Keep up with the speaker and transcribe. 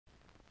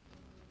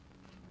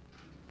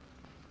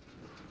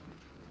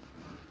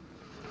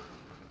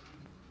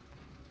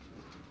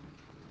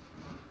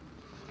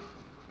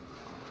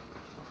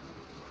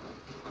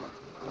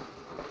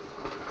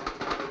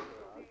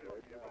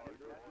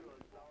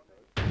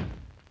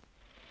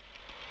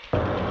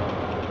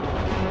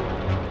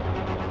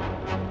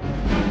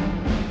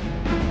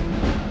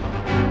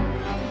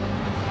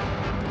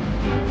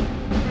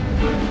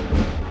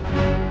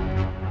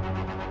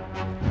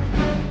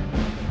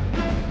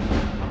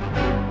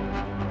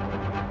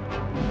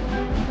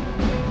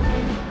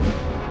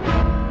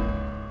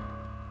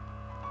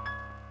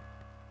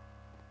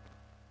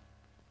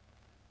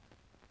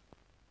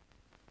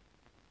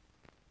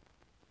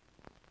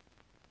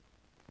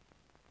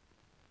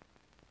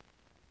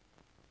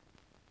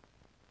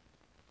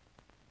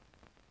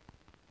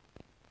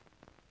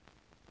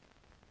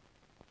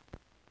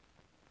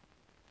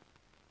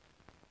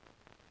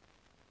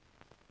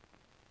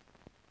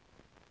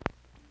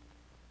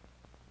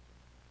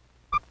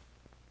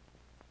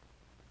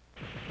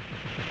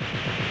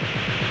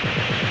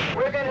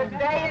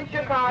stay in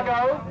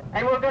Chicago,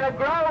 and we're going to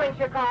grow in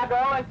Chicago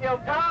until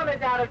Tom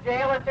is out of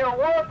jail, until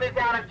Wolf is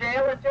out of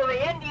jail, until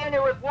the Indian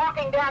who is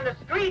walking down the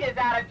street is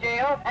out of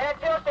jail, and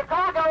until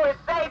Chicago is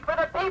safe for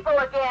the people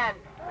again.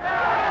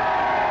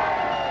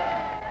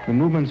 The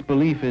movement's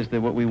belief is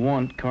that what we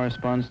want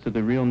corresponds to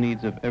the real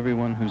needs of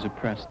everyone who's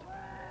oppressed,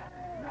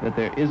 that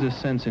there is a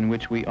sense in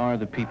which we are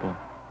the people.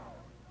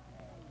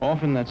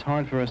 Often that's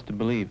hard for us to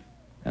believe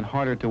and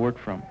harder to work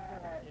from.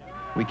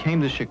 We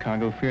came to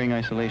Chicago fearing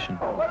isolation.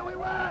 What do we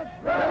want?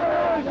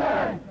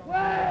 Revolution!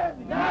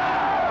 When?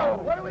 Now!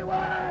 What do we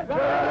want?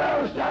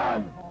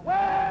 Revolution!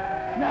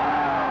 When?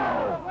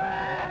 Now!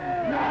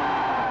 When?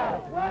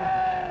 Now!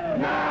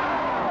 When?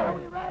 Now! Are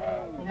we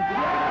ready?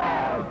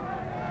 Yes!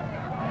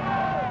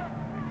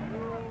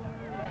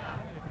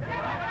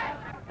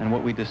 And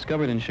what we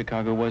discovered in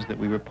Chicago was that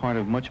we were part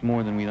of much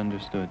more than we'd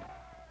understood.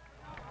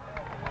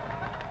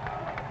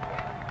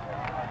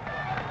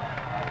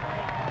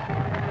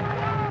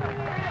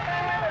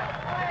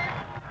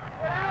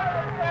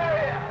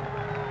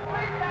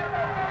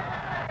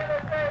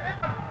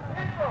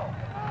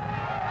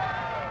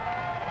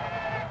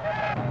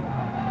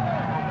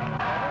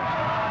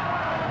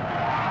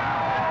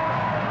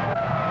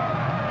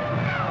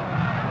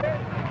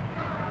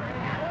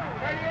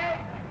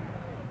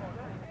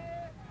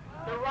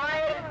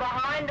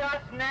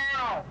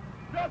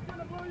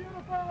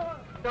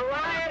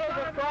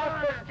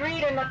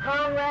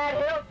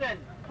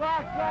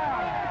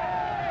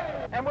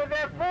 And with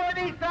their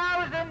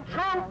 40,000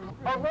 troops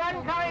of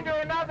one kind or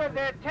another,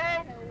 their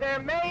tanks, their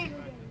mace,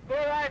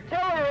 their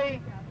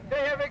artillery,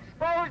 they have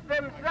exposed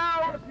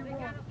themselves.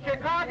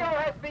 Chicago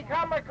has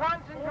become a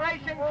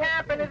concentration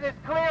camp, and it is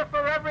clear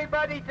for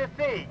everybody to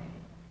see.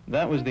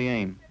 That was the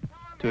aim,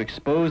 to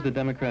expose the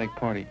Democratic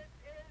Party,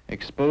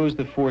 expose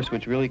the force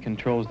which really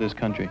controls this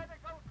country.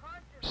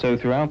 So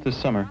throughout the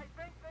summer,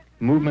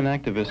 movement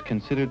activists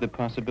considered the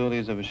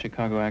possibilities of a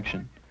Chicago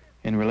action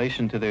in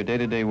relation to their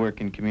day-to-day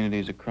work in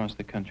communities across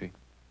the country.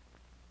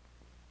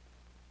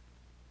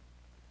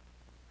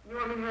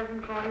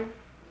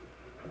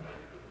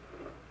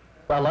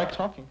 I like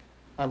talking.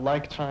 I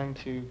like trying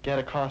to get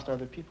across to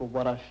other people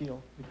what I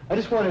feel. I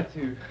just wanted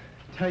to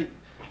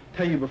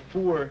tell you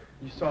before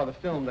you saw the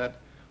film that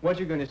what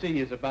you're going to see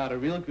is about a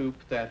real group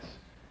that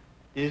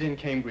is in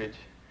Cambridge,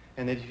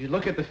 and that if you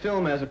look at the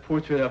film as a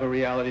portrait of a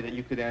reality that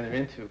you could enter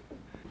into.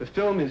 The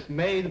film is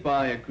made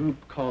by a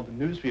group called the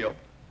NEWSREEL.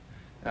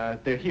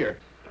 They're here.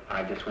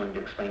 I just wanted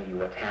to explain to you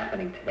what's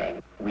happening today.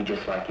 We'd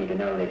just like you to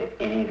know that if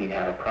any of you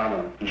have a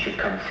problem, you should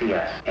come see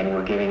us. And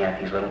we're giving out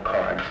these little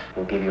cards.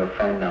 We'll give you a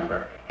phone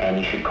number, and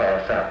you should call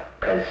us up.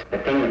 Because the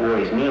thing that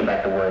worries me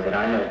about the war is that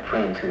I know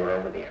friends who are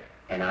over there,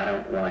 and I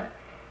don't want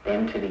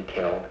them to be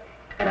killed,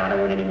 and I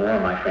don't want any more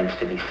of my friends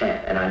to be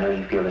sent. And I know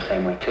you feel the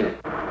same way, too.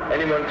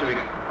 Anyone to be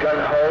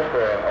gun-ho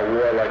for a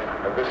war like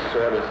of this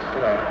sort is,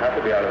 have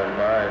to be out of their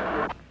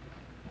mind.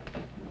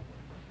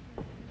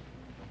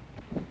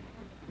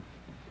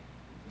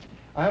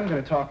 I'm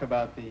going to talk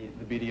about the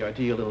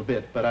BDRG a little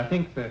bit, but I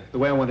think the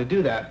way I want to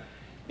do that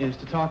is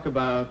to talk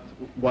about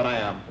what I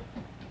am.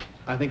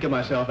 I think of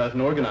myself as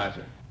an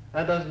organizer.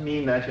 That doesn't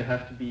mean that you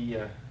have to be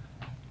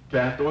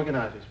draft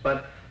organizers,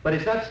 but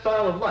it's that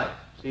style of life,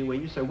 see, where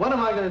you say, what am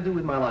I going to do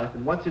with my life,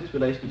 and what's its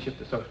relationship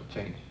to social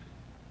change?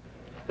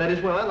 That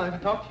is what I'd like to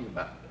talk to you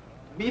about.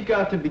 We've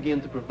got to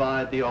begin to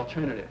provide the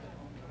alternative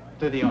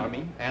to the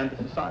Army and to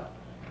society.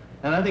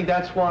 And I think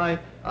that's why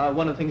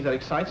one of the things that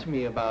excites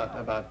me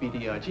about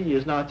BDRG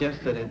is not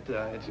just that it's,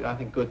 I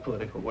think, good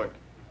political work,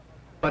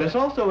 but it's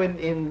also,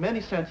 in many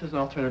senses, an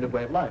alternative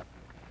way of life.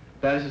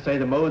 That is to say,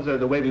 the modes are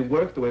the way we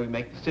work, the way we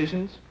make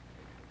decisions.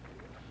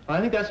 I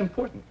think that's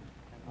important.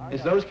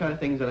 It's those kind of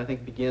things that I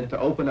think begin to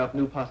open up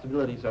new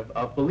possibilities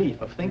of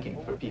belief, of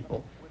thinking for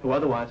people who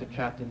otherwise are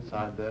trapped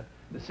inside the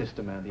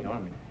system and the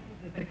Army.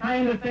 The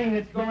kind of thing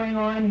that's going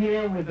on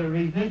here with the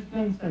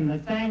resistance and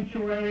the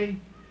sanctuary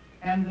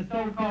and the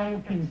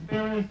so-called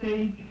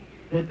conspiracy,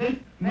 that this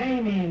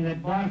may mean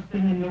that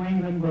Boston and New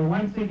England will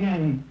once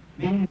again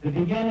be the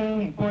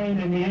beginning point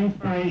and the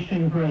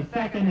inspiration for a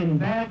second and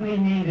badly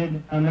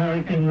needed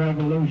American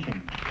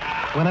Revolution.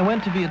 When I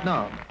went to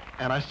Vietnam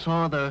and I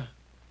saw the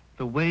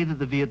way that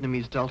the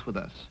Vietnamese dealt with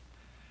us,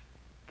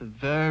 the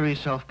very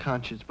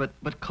self-conscious, but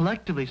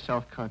collectively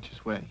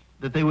self-conscious way,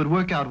 that they would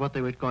work out what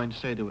they were going to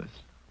say to us.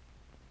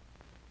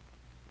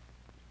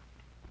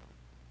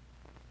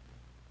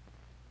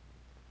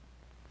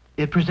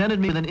 It presented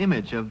me with an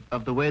image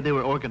of the way they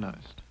were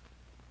organized.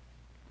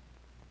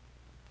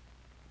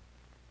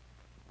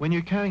 When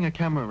you're carrying a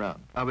camera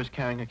around, I was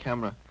carrying a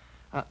camera,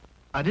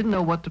 I didn't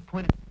know what to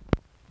point at.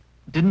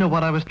 Didn't know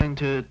what I was trying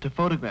to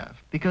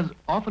photograph, because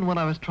often what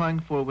I was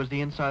trying for was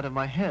the inside of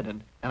my head,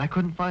 and I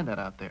couldn't find that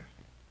out there.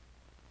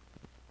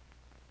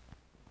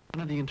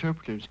 One of the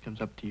interpreters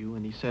comes up to you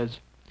and he says,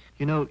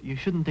 you know, you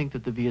shouldn't think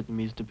that the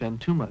Vietnamese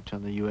depend too much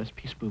on the U.S.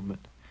 peace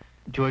movement.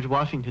 George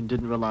Washington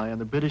didn't rely on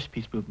the British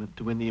peace movement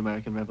to win the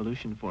American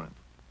Revolution for him.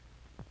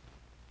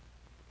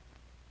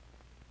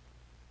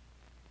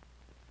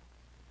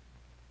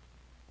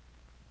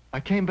 I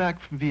came back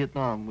from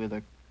Vietnam with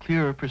a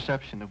clearer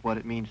perception of what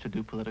it means to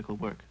do political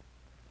work.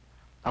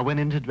 I went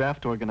into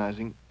draft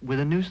organizing with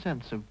a new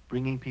sense of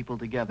bringing people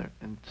together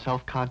and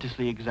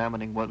self-consciously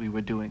examining what we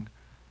were doing,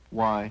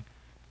 why,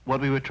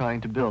 what we were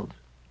trying to build.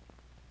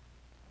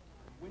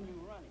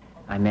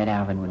 I met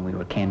Alvin when we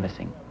were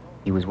canvassing.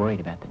 He was worried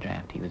about the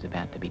draft. He was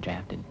about to be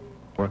drafted.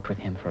 Worked with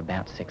him for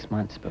about 6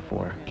 months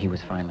before he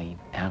was finally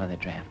out of the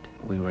draft.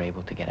 We were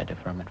able to get a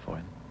deferment for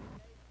him.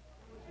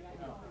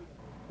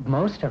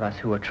 Most of us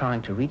who were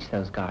trying to reach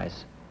those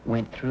guys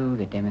went through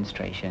the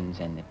demonstrations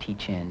and the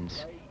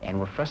teach-ins and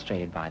were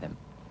frustrated by them.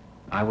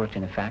 I worked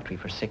in a factory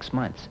for 6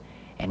 months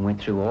and went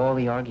through all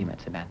the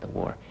arguments about the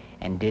war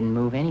and didn't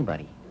move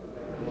anybody.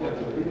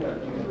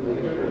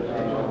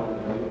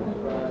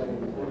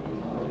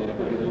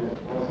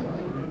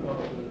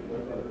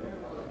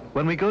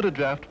 When we go to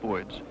draft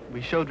boards,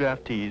 we show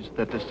draftees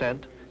that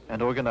dissent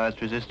and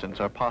organized resistance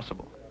are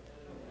possible.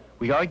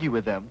 We argue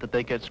with them that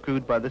they get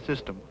screwed by the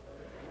system,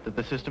 that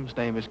the system's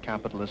name is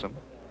capitalism,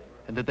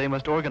 and that they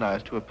must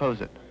organize to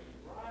oppose it.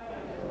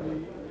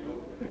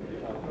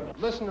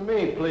 Listen to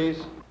me, please.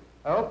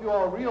 I hope you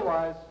all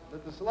realize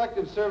that the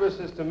selective service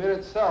system in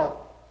itself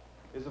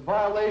is a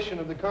violation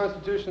of the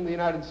Constitution of the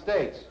United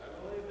States.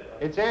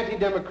 It's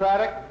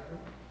anti-democratic.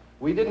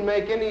 We didn't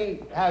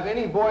have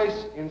any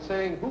voice in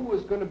saying who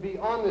was going to be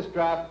on this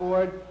draft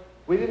board.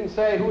 We didn't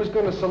say who was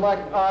going to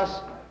select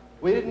us.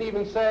 We didn't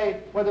even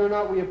say whether or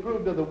not we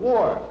approved of the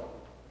war.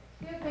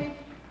 Excuse me.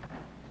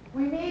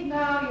 We need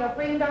now your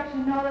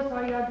pre-induction notice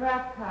or your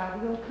draft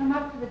card. You'll come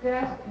up to the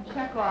desk and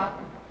check off.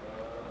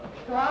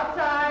 Go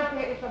outside.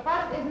 If the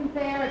bus isn't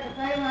there, it's a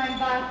train line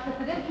bus.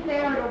 If it isn't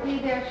there, it'll be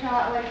there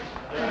shortly.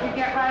 So you can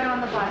get right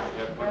on the bus.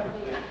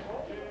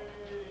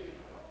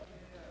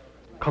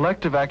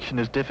 Collective action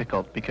is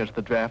difficult because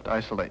the draft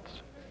isolates.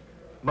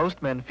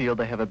 Most men feel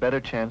they have a better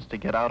chance to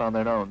get out on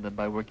their own than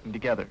by working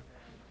together.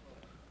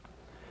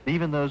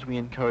 Even those we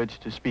encourage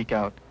to speak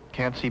out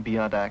can't see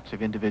beyond acts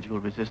of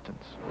individual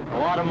resistance. A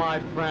lot of my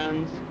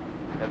friends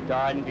have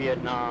died in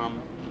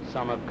Vietnam.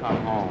 Some have come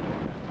home.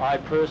 I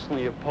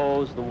personally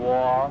oppose the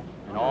war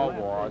and all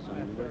wars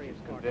and religious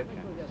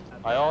convictions.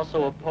 I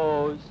also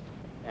oppose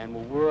and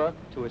will work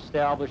to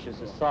establish a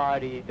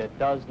society that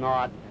does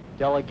not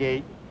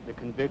delegate the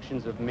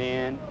convictions of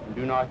man and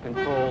do not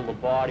control the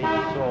body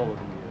and soul of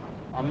the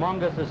youth.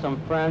 Among us are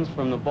some friends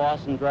from the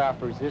Boston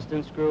Draft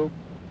Resistance Group.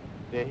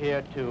 They're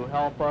here to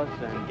help us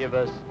and give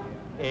us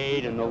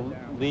aid in the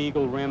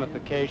legal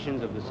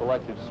ramifications of the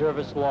selective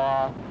service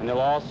law, and they'll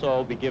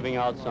also be giving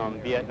out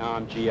some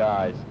Vietnam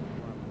GIs.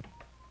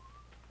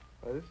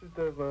 This is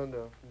Dave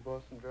Landau from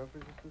Boston Draft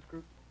Resistance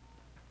Group.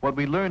 What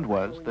we learned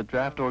was that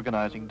draft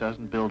organizing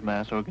doesn't build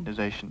mass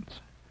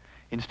organizations.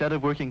 Instead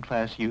of working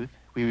class youth,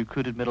 we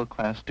recruited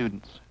middle-class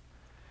students.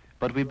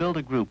 But we built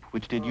a group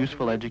which did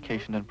useful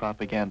education and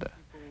propaganda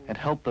and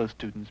helped those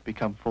students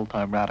become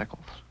full-time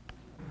radicals.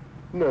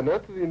 No,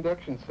 not to the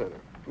induction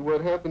center.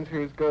 What happens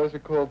here is guys are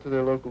called to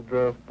their local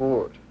draft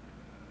board.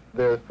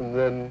 They're from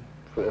then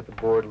at the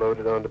board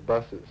loaded onto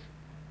buses.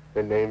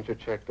 Their names are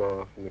checked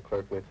off and the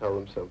clerk may tell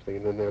them something,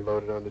 and then they're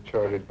loaded onto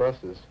chartered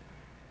buses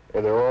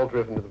and they're all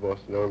driven to the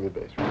Boston Army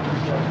base.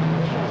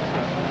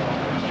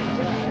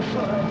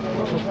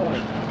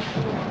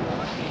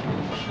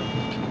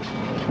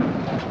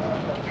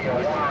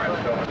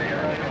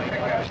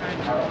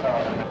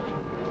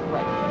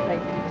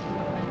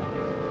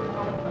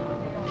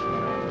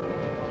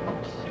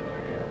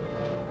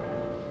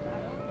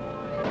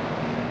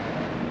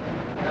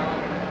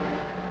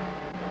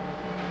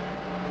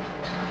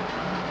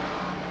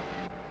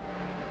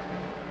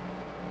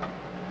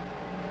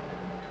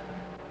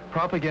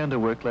 Propaganda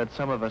work led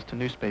some of us to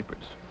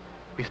newspapers.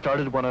 We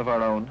started one of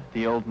our own,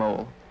 the Old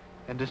Mole,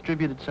 and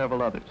distributed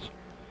several others.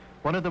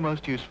 One of the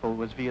most useful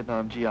was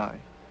Vietnam GI,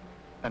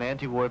 an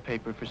anti-war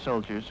paper for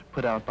soldiers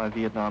put out by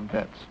Vietnam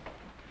vets.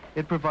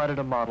 It provided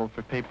a model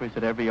for papers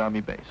at every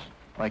Army base,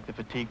 like the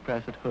Fatigue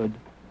Press at Hood,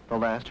 the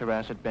Last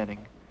Harass at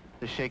Benning,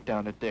 the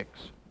Shakedown at Dix.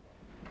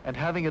 And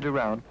having it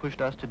around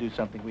pushed us to do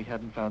something we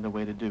hadn't found a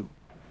way to do,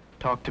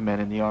 talk to men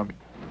in the Army.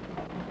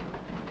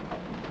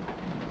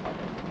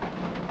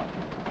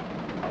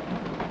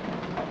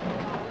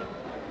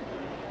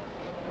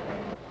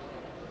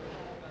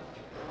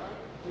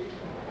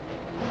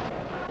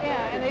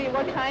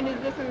 What kind is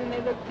this? And then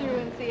they look through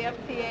and see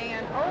FTA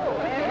and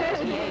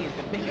FTA is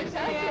the biggest.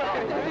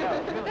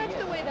 That's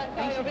the way that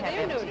guy over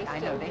there noticed it. I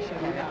know, they should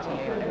have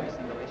FTA on every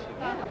single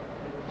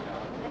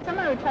issue.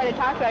 Someone would try to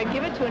talk to her, I'd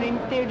give it to her, and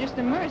they were just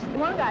immersed.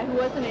 One guy who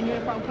wasn't in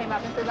uniform came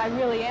up and says, I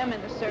really am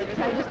in the service.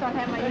 I just don't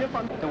have my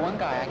uniform. The one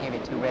guy I gave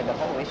it to read the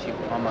whole issue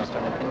almost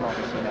on the pinball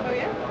machine. Oh,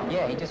 yeah?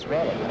 Yeah, he just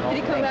read it. Did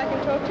he come back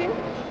and talk to you?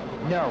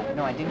 No,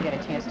 I didn't get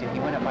a chance to. He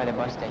went up by the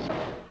bus station.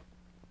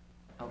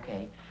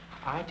 Okay,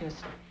 I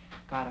just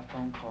got a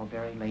phone call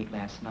very late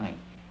last night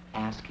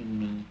asking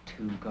me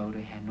to go to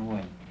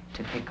Hanoi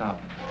to pick up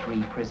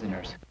 3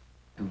 prisoners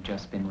who've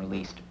just been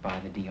released by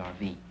the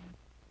DRV.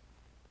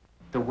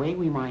 The way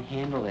we might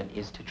handle it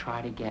is to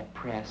try to get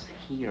press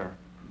here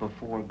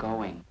before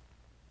going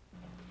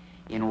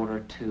in order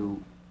to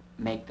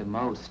make the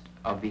most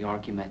of the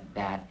argument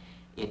that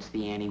it's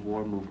the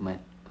anti-war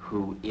movement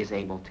who is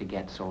able to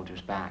get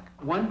soldiers back.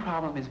 One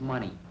problem is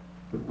money,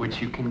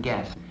 which you can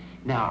guess.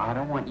 Now, I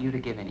don't want you to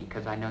give any,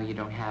 because I know you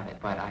don't have it,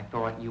 but I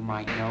thought you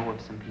might know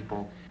of some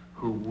people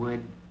who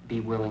would be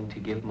willing to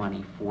give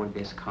money for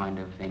this kind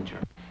of venture.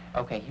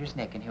 Okay, here's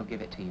Nick, and he'll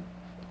give it to you.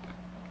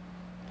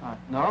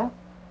 No?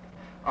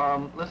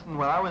 Listen,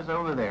 when I was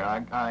over there,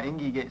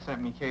 Inge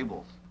sent me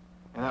cables.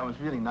 And that was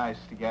really nice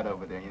to get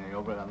over there, you know,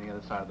 over on the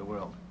other side of the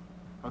world.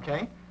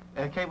 Okay?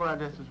 And the cable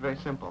address is very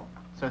simple.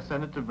 So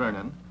send it to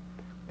Vernon,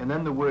 and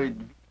then the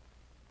word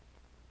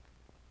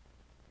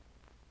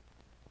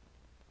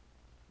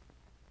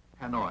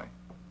Hanoi.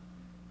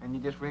 And you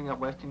just ring up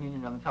Western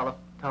Union on the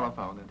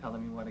telephone and tell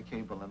them you want a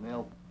cable, and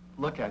they'll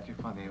look at you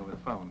funny over the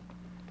phone.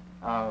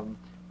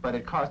 But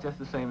it costs just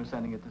the same as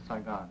sending it to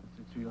Saigon.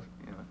 It's real,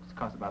 you know, it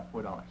costs about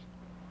 $4.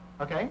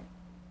 Okay?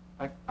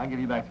 I'll give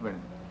you back to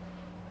Vernon.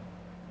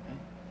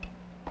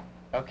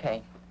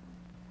 Okay.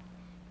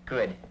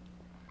 Good.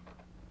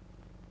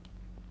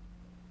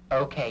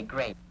 Okay,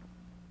 great.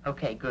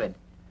 Okay, good.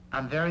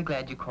 I'm very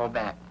glad you called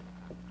back.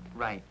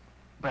 Right.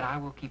 But I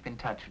will keep in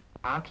touch.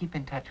 I'll keep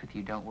in touch with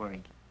you, don't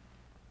worry.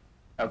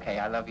 Okay,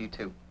 I love you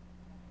too.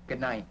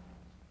 Good night.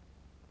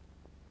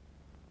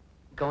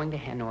 Going to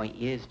Hanoi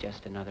is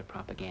just another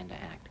propaganda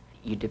act.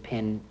 You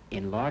depend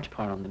in large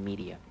part on the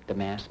media, the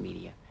mass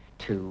media,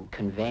 to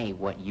convey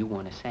what you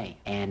want to say.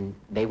 And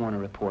they want to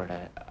report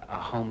a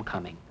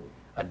homecoming,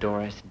 a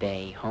Doris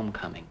Day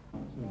homecoming.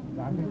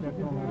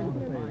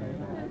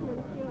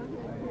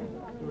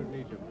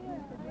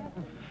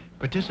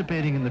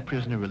 Participating in the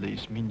prisoner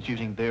release means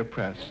using their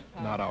press,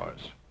 not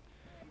ours.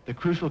 The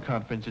crucial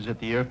conference is at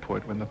the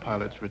airport when the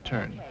pilots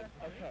return.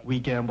 We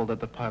gamble that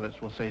the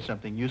pilots will say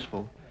something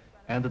useful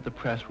and that the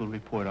press will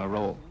report our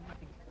role.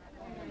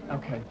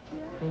 Okay.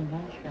 They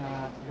won't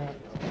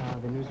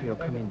let the newsreel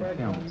come in to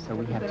film, so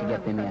we have to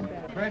get them in.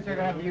 Press are going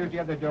to have to use the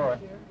other door.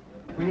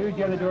 We use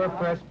the other door,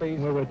 press, please.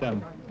 We're with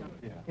them.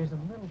 There's a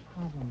little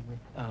problem with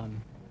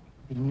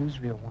the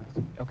newsreel wants.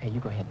 Okay, you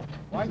go ahead.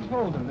 Well, I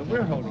told them that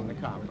we're holding the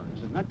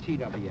conference, and not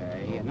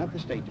TWA, and not the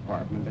State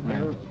Department, but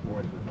they're...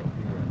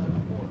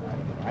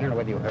 I don't know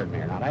whether you heard me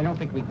or not. I don't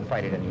think we can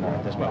fight it anymore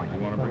at this point. You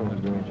want to bring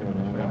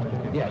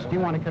this? Yes, do you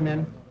want to come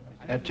in?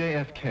 At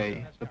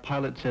JFK, the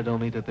pilot said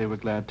only that they were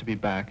glad to be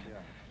back,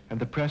 and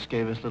the press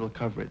gave us little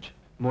coverage.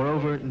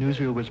 Moreover,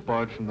 newsreel was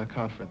barred from the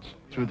conference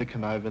through the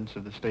connivance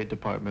of the State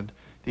Department,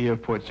 the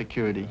airport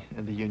security,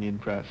 and the union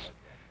press.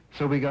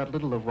 So we got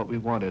little of what we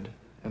wanted,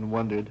 and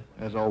wondered,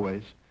 as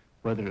always,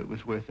 whether it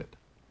was worth it.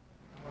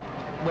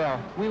 Well,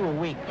 we were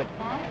weak, but...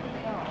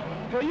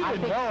 Well, you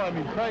didn't know. I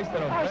mean, Christ, I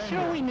don't blame Oh,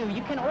 sure we knew.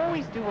 You can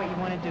always do what you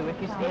want to do if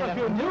you stand Well, up if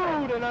you're and do it.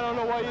 new, then I don't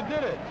know why you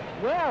did it.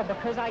 Well,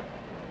 because I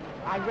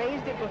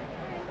raised it with...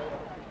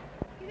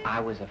 I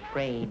was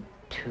afraid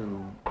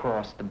to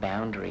cross the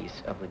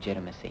boundaries of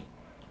legitimacy.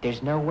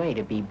 There's no way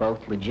to be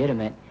both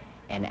legitimate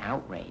and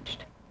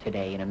outraged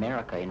today in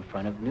America in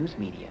front of news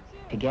media.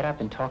 To get up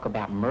and talk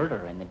about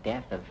murder and the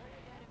death of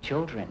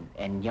children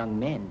and young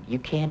men, you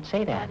can't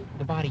say that.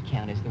 The body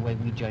count is the way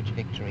we judge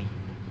victory.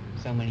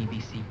 So many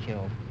BC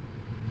killed.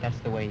 That's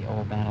the way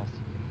all battles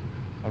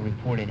are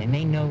reported, and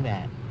they know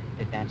that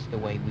that's the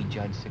way we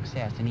judge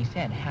success. And he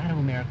said, how do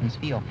Americans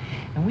feel?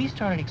 And we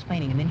started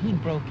explaining, and then he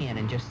broke in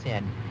and just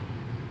said,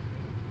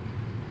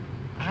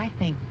 I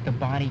think the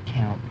body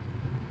count,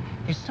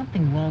 there's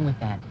something wrong with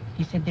that.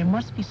 He said, there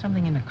must be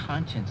something in the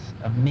conscience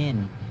of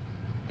men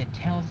that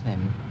tells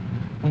them,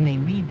 when they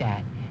read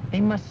that,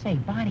 they must say,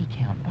 body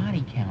count,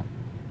 body count.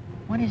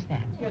 What is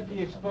that? Get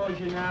the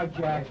exposure now,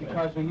 Jack,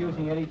 because we're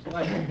using it. Each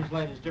light, his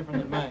light is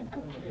different than mine.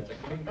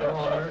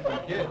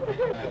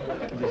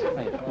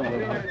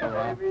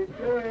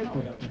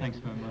 Thanks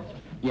very much.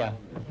 Yeah.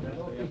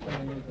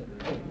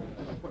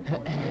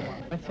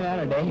 What's the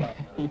matter, Dave?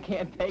 You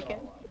can't take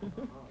it?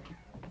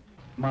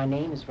 My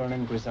name is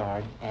Vernon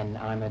Grizzard, and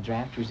I'm a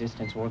draft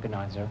resistance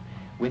organizer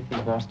with the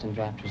Boston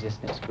Draft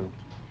Resistance Group.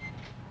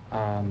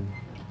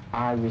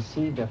 I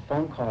received a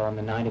phone call on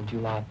the night of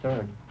July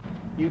 3rd.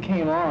 You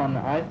came on,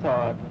 I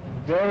thought,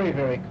 very,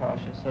 very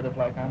cautious, sort of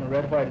like, I'm a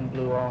red, white, and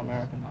blue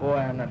all-American boy.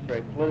 I'm not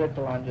very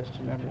political. I'm just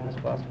a member of this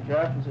Boston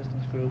Draft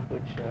Resistance Group,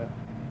 which,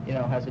 you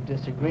know, has a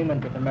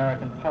disagreement with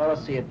American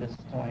policy at this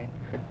point.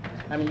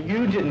 I mean,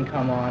 you didn't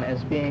come on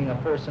as being a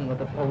person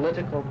with a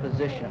political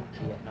position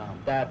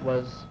that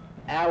was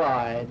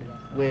allied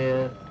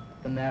with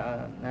the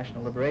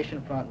National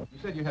Liberation Front. You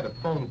said you had a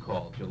phone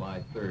call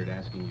July 3rd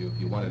asking you if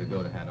you wanted to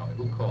go to Hanoi.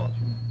 Who called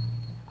you?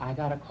 I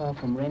got a call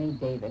from Rennie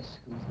Davis.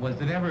 Was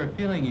it ever a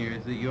feeling of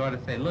yours that you ought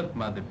to say, look,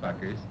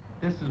 motherfuckers,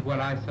 this is what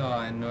I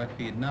saw in North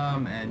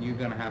Vietnam, and you're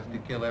going to have to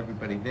kill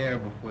everybody there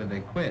before they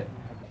quit?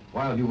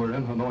 While you were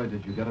in Hanoi,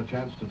 did you get a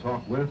chance to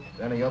talk with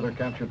any other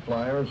captured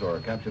flyers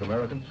or captured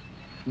Americans?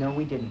 No,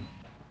 we didn't.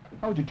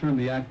 How would you term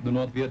the act of the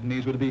North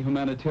Vietnamese? Would it be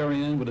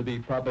humanitarian? Would it be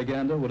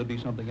propaganda? Would it be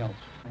something else?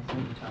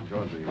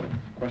 Enjoy the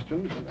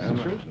questions and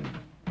answers.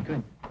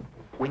 Good.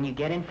 When you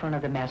get in front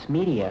of the mass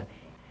media,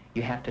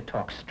 You have to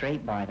talk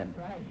straight by them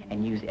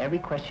and use every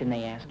question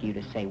they ask you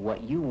to say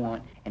what you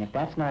want, and if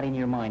that's not in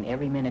your mind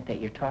every minute that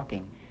you're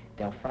talking,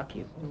 they'll fuck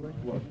you.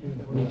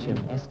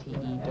 Meacham,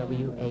 S-T-E-W-A-R-T-E-W.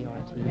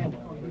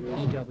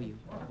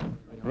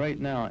 Right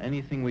now,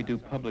 anything we do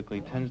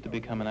publicly tends to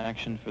become an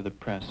action for the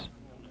press.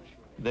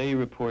 They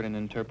report and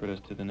interpret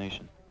us to the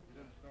nation.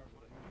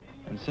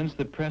 And since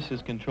the press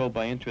is controlled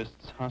by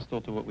interests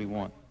hostile to what we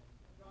want,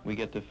 we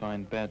get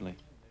defined badly.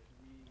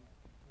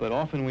 But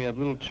often we have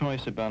little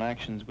choice about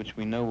actions which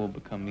we know will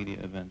become media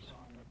events.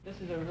 This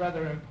is a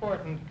rather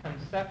important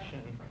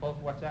conception, both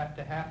what's apt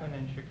to happen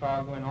in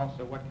Chicago and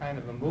also what kind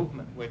of a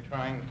movement we're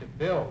trying to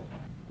build.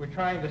 We're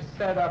trying to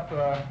set up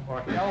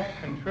or help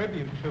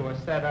contribute to a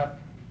setup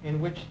in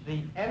which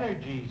the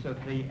energies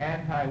of the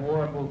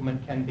anti-war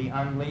movement can be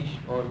unleashed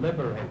or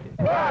liberated.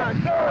 We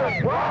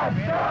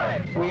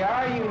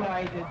are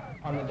united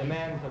on the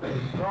demands of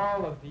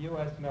withdrawal of the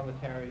U.S.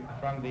 military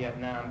from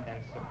Vietnam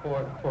and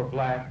support for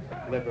black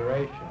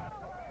liberation.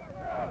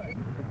 It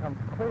becomes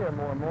clear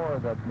more and more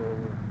that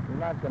there's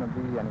not going to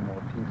be any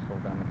more peaceful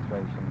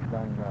demonstrations.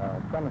 Then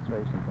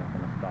demonstrations aren't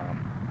going to stop.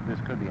 This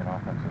could be an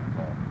offensive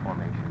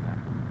formation then.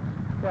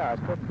 Yeah,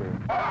 it could be.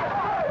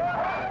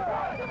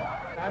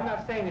 I'm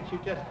not saying that you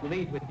just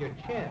lead with your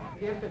chin.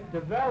 If it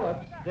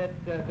develops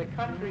that the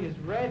country is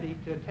ready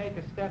to take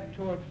a step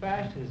toward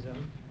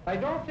fascism, I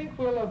don't think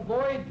we'll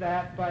avoid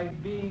that by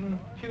being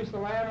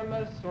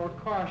pusillanimous or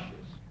cautious.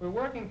 We're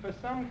working for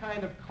some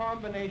kind of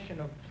combination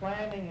of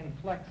planning and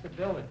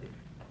flexibility,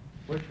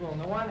 which will, on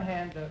the one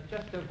hand,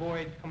 just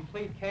avoid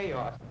complete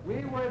chaos.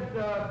 We would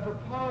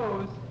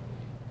propose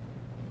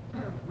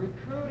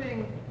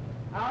recruiting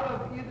out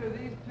of either of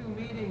these two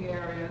meeting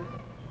areas.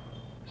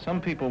 Some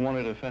people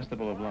wanted a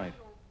festival of life.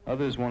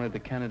 Others wanted the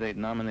candidate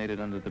nominated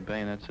under the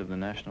bayonets of the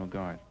National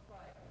Guard.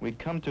 We'd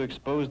come to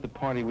expose the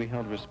party we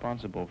held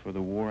responsible for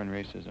the war and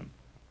racism,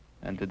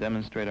 and to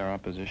demonstrate our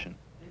opposition.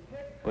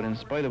 But in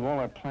spite of all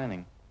our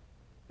planning,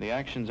 the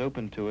actions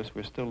open to us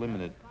were still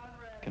limited,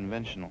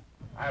 conventional.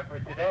 For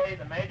today,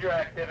 the major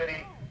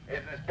activity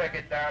is this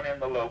picket down in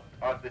the loop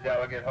of the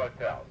delegate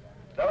hotels.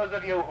 Those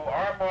of you who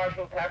are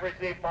marshals have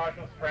received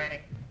marshal's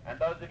training, and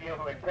those of you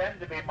who intend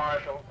to be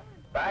marshals,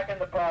 back in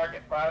the park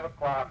at 5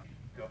 o'clock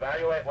to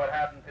evaluate what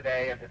happened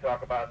today and to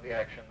talk about the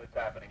action that's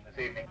happening this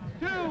evening.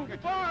 2,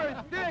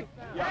 4, 6,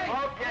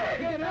 Yeah,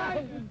 okay.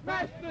 United,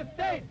 smash the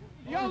state.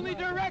 The only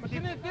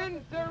direction is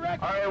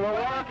insurrection. All right,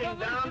 we're walking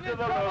down to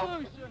the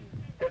loop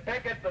to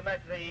picket the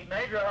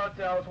major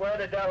hotels where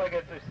the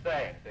delegates are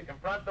staying, to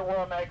confront the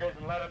war makers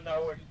and let them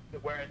know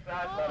where it's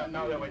at, let them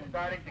know that we're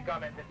starting to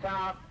come into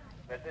town,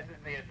 that this is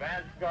the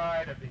advance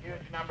guard of the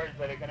huge numbers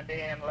that are going to be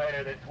in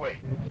later this week.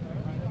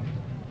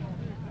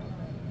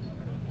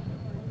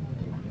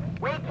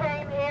 We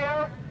came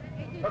here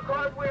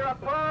because we're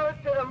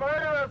opposed to the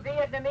murder of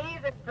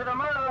Vietnamese and to the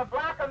murder of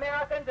black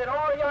Americans and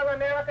all young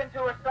Americans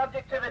who are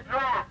subject to the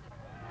draft.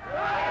 I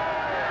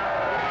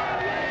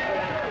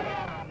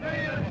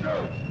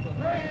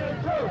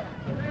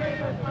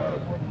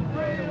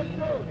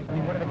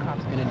mean, what are the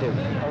cops going to do?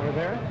 Over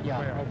there?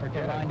 Yeah, over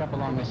there. Lined up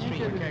along the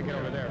street. We can't get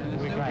over there.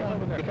 Right.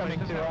 We're coming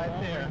to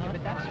right there. Yeah,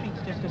 but that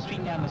street's just a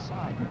street down the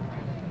side.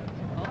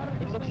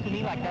 It looks to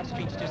me like that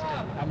street's just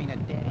a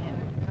dead end.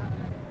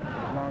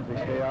 As long as they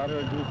stay out here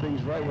and do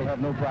things right, we'll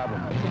have no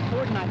problem. It's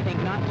important, I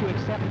think, not to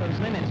accept those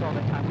limits all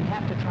the time. We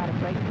have to try to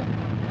break them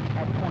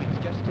at points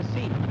just to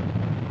see.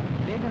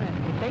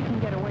 If they can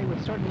get away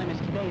with certain limits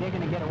today, they're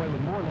going to get away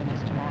with more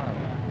limits tomorrow.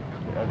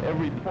 At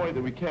every point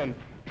that we can,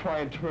 try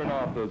and turn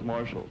off those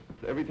marshals.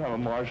 Every time a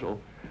marshal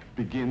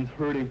begins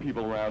herding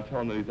people around,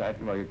 telling them he's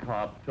acting like a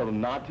cop, tell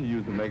them not to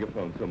use the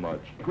megaphone so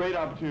much. Great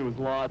opportunity was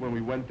lost when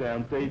we went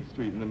down State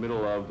Street in the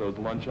middle of those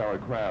lunch hour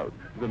crowds.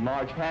 The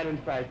march had in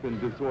fact been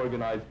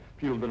disorganized.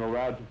 People had been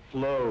allowed to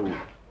flow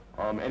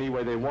any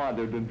way they want.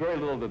 There had been very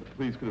little that the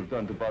police could have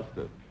done to bust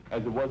it.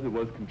 As it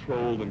was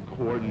controlled and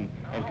cordoned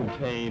and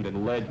contained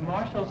and led.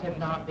 Marshals have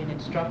not been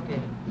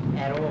instructed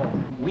at all.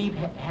 We've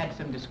had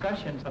some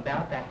discussions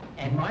about that,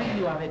 and my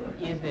view of it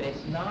is that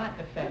it's not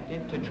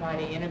effective to try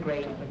to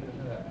integrate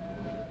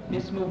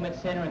this movement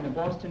center and the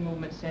Boston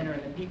Movement Center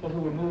and the people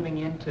who are moving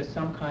into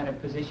some kind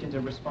of positions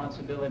of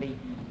responsibility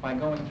by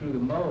going through the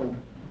MOB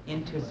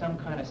into some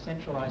kind of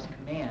centralized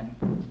command.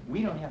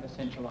 We don't have a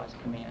centralized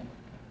command.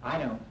 I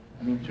don't.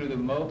 I mean, through the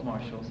MOB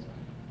marshals.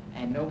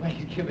 And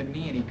nobody's given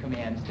me any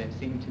commands that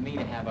seem to me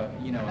to have a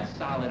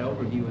solid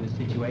overview of the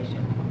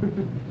situation.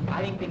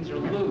 I think things are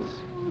loose.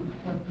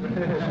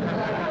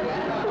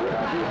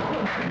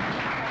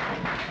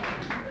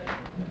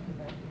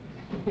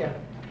 Yeah.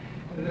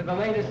 The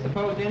latest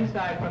supposed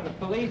insight from the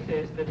police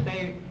is that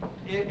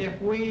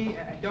if we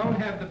don't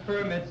have the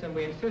permits and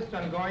we insist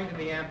on going to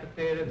the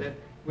amphitheater, that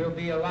we'll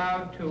be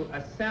allowed to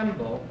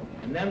assemble,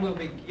 and then we'll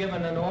be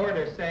given an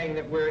order saying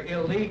that we're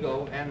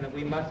illegal and that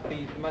we must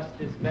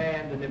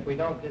disband, and if we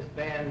don't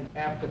disband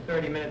after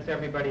 30 minutes,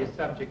 everybody is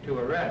subject to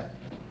arrest.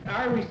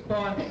 Our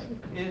response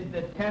is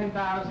that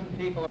 10,000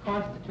 people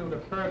constitute a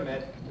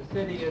permit. The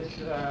city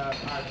is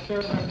our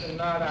servant and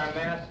not our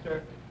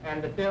master,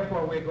 and that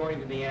therefore we're going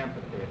to the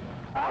amphitheater.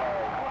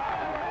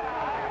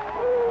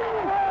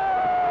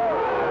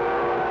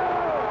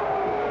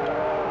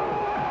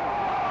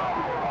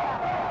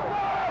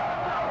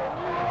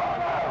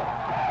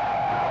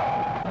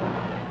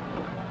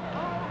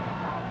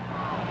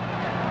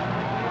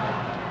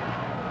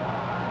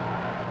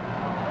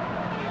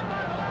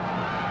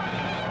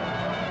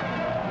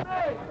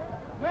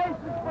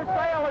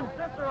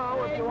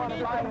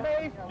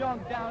 Mace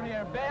junk down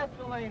here,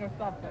 Vaseline or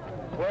something.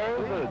 Where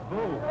is it?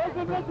 Move. You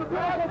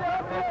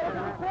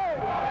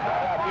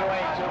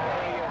ain't too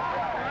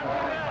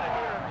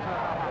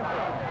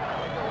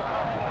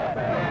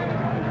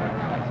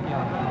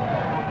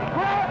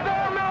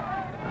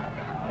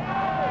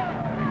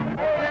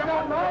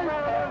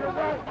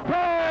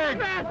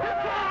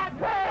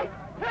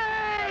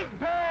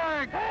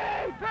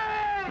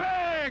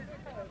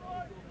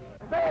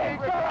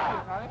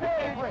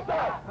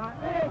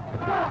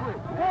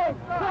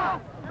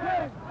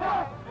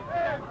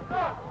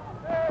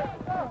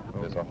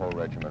There's a whole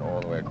regiment all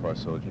the way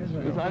across Soldiers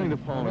Field. I think the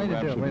following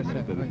rap should be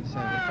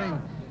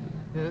considered.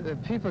 The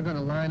people are going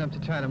to line up to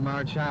try to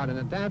march out, and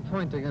at that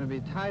point they're going to be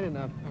tight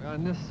enough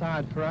on this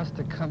side for us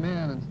to come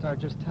in and start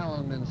just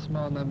telling them in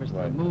small numbers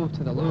to move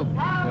to the loop.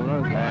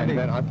 And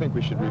then I think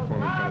we should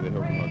reform in front of the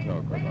Hilton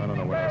Hotel, because I don't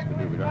know what else to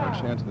do. We don't have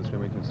a chance in this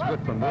game. We can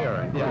split from there.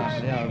 And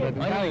But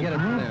we got to get it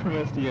from there.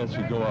 Group from SDS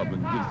should go up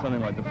and give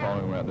something like the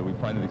following rap, that we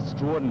find it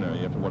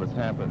extraordinary after what has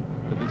happened,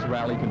 that this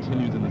rally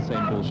continues in the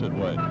same bullshit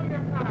way.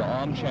 That the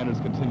armed chanters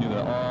continue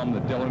their arm,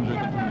 the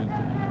Dellinger continues.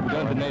 We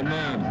don't have to name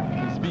names.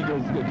 The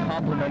speakers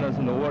compliment us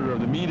in the order of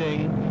the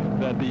meeting,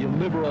 that the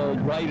liberal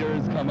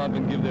writers come up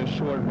and give their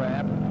short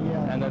rap,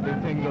 and that the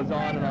thing goes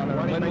on and on and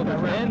on.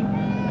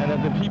 And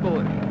that the people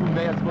who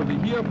they are supposed to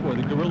hear for,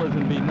 the guerrillas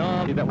in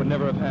Vietnam, that would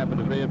never have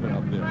happened if they had been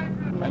up there.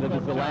 And that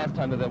this is the last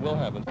time that that will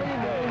happen. When he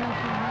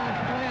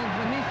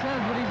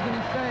says what he's going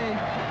to say,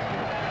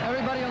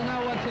 everybody will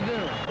know what to do.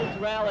 This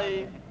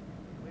rally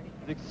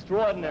is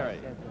extraordinary.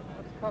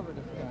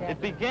 It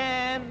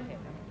began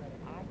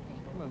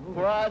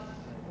for us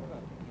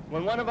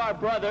when one of our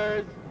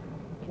brothers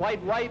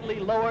quite rightly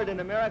lowered an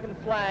American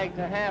flag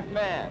to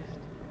half-mast.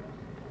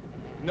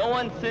 No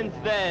one since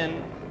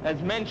then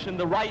has mentioned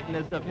the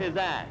rightness of his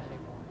act.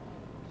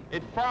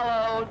 It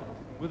followed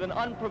with an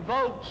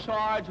unprovoked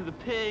charge of the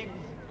pigs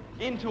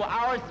into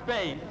our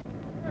space.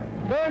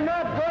 They're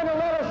not going to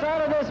let us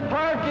out of this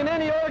park in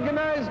any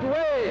organized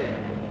way.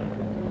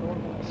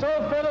 So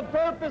for the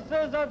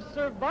purposes of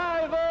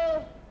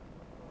survival,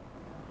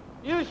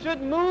 you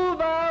should move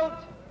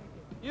out,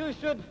 you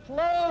should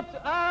float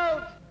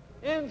out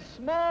in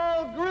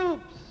small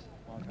groups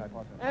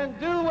and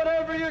do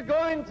whatever you're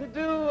going to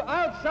do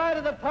outside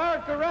of the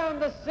park around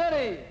the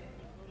city.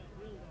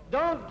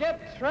 Don't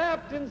get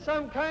trapped in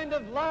some kind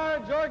of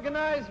large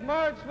organized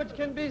march which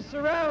can be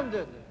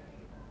surrounded.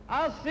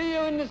 I'll see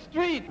you in the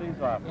street.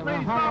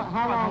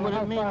 How long would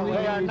it mean we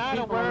are not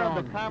aware of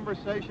the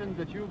conversations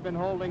that you've been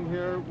holding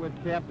here with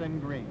Captain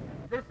Green.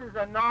 This is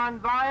a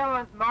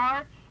non-violent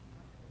march,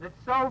 that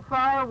so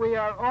far we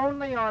are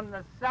only on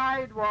the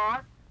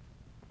sidewalk.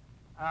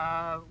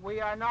 We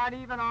are not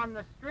even on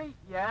the street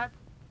yet,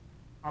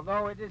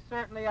 although it is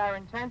certainly our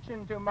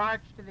intention to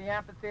march to the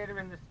amphitheater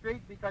in the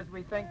street because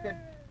we think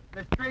that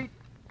the street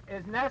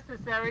is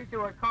necessary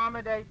to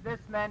accommodate this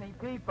many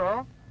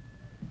people.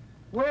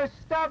 We're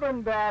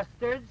stubborn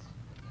bastards.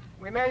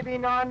 We may be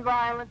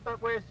nonviolent,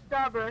 but we're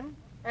stubborn.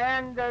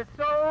 And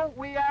so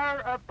we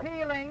are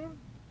appealing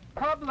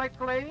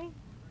publicly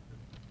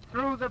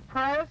through the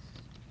press,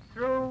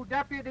 through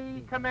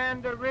Deputy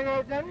Commander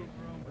Reardon.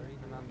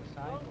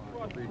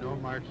 There'll be no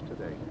march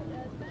today.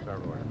 It's our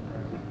order.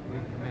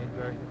 We've made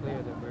very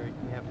clear that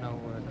we have no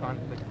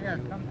conflict.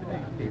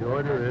 The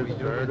order is,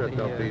 sir, that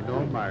there'll be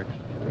no march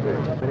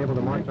today. Been able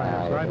to march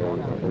on the sidewalk.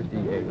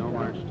 No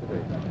march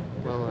today.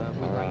 Well,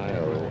 we'd like to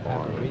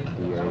have a reason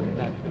so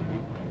that should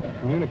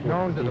be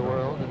known to the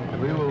world.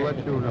 We will let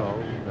you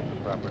know at the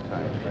proper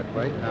time. But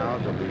right now,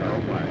 there'll be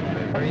no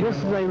march. This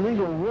is a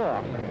legal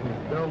walk.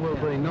 There will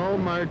be no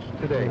march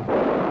today.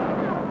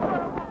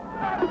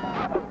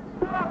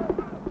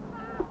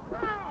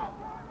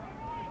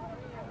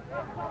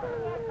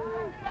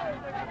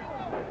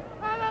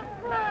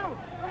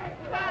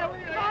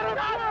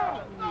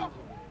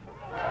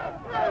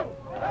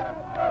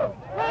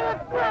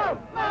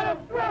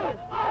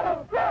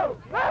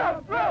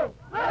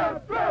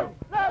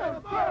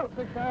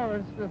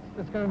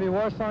 It's going to be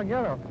Warsaw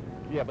Ghetto.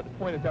 Yeah, but the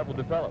point is that will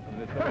develop.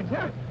 And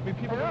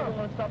people don't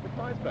want to stop the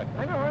cars back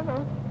there. I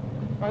know.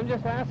 I'm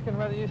just asking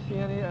whether you see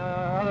any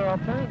other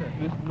alternative.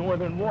 This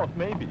northern walk,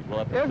 maybe.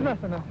 We'll There's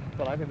nothing else.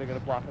 But I think they're going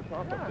to block us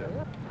off up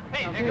there.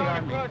 Hey, they're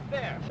going across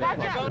there.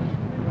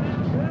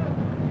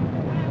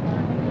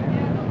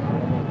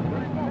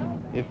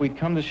 If we'd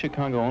come to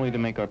Chicago only to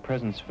make our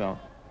presence felt,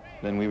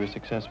 then we were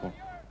successful.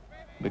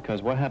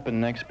 Because what happened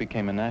next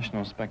became a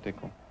national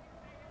spectacle.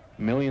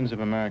 Millions of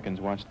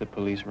Americans watched the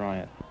police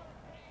riot.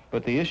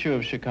 But the issue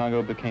of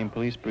Chicago became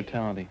police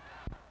brutality,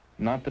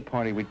 not the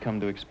party we'd come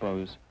to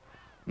expose,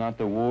 not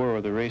the war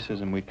or the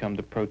racism we'd come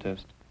to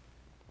protest.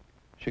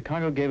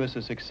 Chicago gave us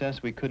a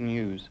success we couldn't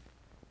use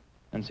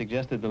and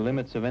suggested the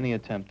limits of any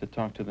attempt to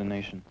talk to the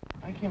nation.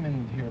 I came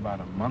in here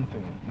about a month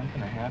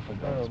and a half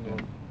ago, it's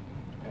been,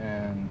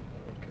 and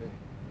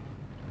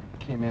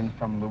came in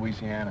from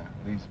Louisiana,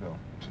 Leesville,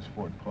 which is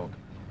Fort Polk.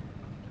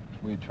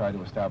 We had tried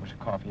to establish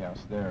a coffee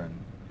house there, and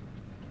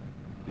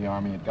the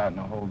Army had gotten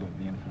a hold of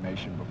the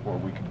information before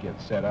we could get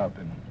set up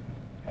and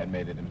had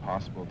made it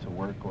impossible to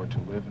work or to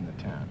live in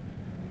the town.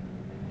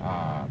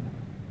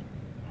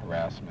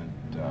 Harassment,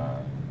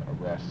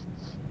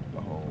 arrests,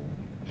 the whole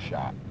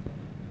shot.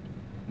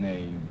 And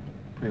they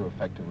pretty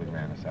effectively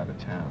ran us out of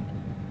town.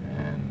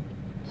 And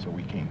so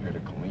we came here to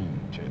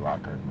Killeen, Jay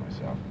Lockhart and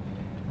myself,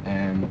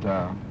 and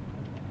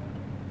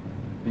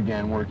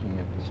began working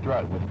at the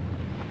Strut with.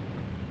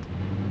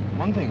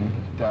 One thing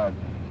that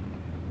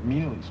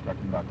immediately struck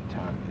me about the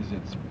town is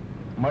it's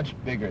much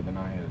bigger than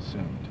I had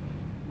assumed.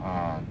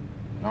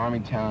 An Army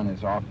town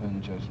is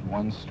often just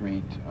one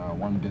street,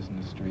 one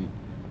business street,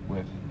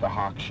 with the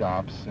hawk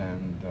shops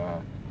and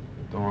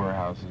the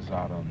whorehouses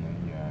out on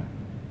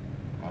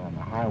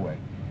the highway.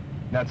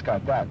 That's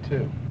got that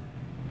too.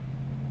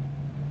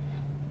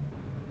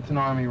 It's an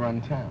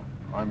Army-run town.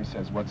 Army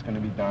says what's going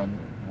to be done,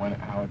 when,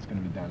 how it's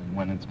going to be done, and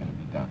when it's going to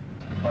be done.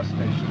 The bus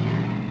station.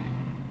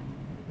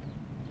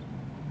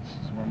 This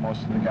is where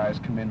most of the guys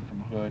come in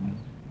from Hood, and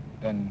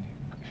then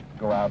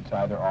go out to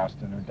either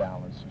Austin or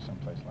Dallas or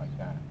someplace like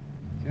that.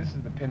 See, this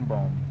is the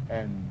Pinbone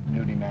and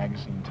Nudie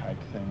Magazine type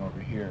thing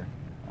over here.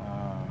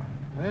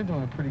 And they're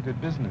doing a pretty good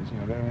business, you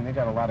know. I mean, they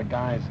got a lot of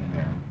guys in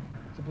there.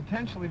 It's a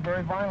potentially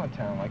very violent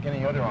town, like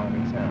any other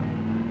Army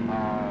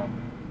town.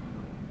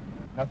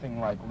 Nothing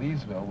like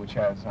Leesville, which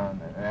has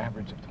on an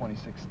average of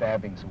 26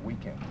 stabbings a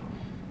weekend.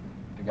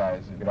 The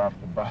guys get off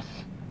the bus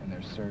and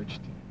they're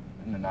searched,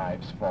 and the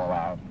knives fall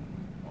out,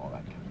 and all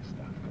that kind of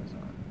stuff goes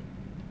on.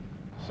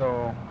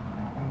 So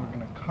we're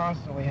going to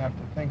constantly have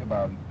to think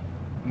about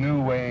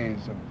new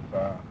ways of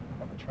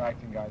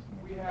attracting guys.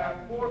 We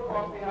have 4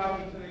 coffee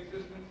houses in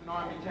existence in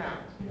Army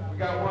towns. We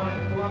got one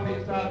in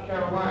Columbia, South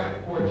Carolina,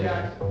 at Fort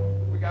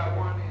Jackson. We got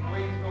one in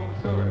Waynesville,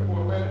 Missouri, at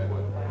Fort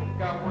Leonardwood. We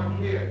got one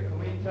here,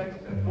 Killeen,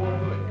 Texas, at Fort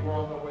Hood. You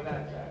all know where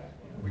that's at.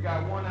 We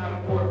got one out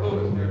of Fort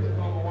Lewis, near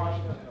Tacoma,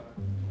 Washington.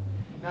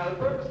 Now, the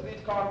purpose of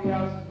these coffee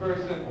houses is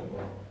very simple.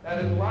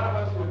 That is, a lot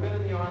of us who have been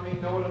in the Army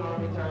know what an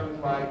Army town is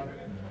like,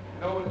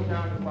 know what a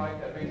town is like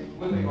that makes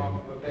living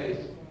off of a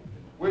base.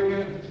 We're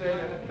here to say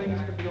that things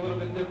can be a little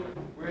bit different.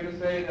 We're here to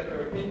say that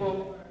there are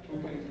people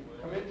who can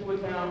come into a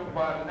town,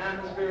 provide an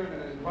atmosphere and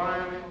an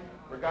environment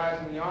where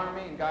guys in the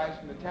Army and guys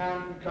from the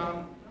town can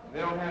come. They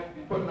don't have to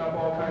be putting up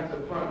all kinds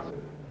of fronts.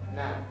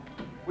 Now,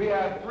 we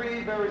have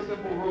 3 very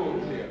simple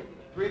rules here.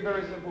 3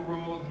 very simple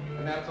rules,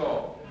 and that's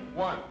all.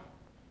 1,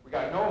 we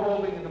got no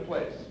holding in the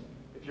place.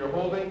 If you're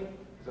holding,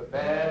 it's a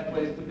bad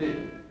place to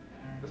be.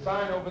 The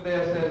sign over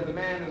there says the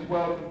man is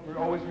welcome.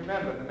 Always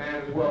remember, the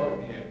man is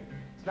welcome here.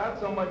 It's not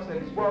so much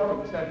that he's welcome,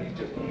 it's that he's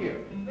just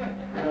here.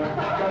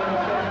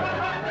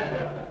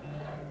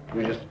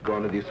 We just go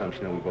under the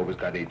assumption that we've always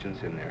got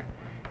agents in there,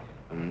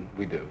 and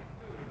we do.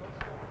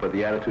 But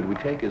the attitude we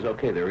take is,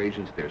 okay, there are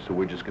agents there, so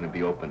we're just going to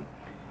be open,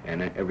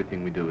 and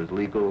everything we do is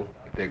legal.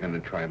 If they're going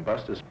to try and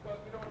bust us,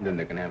 then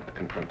they're going to have to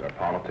confront our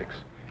politics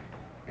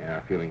and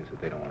our feelings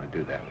that they don't want to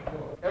do that.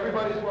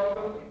 Everybody's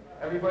welcome.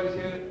 Everybody's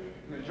here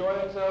to enjoy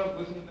themselves,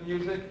 listen to the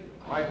music.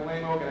 Michael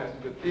Lane organized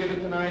a good theater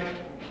tonight.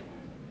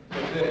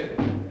 That's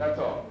it. That's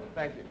all.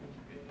 Thank you.